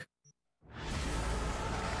 iconic.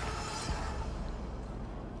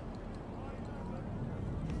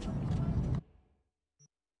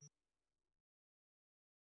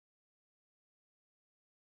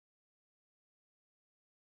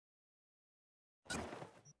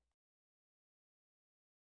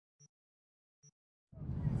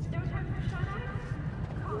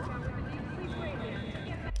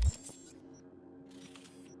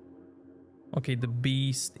 Okay, the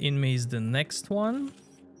beast in me is the next one.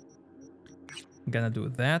 I'm gonna do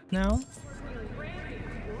that now.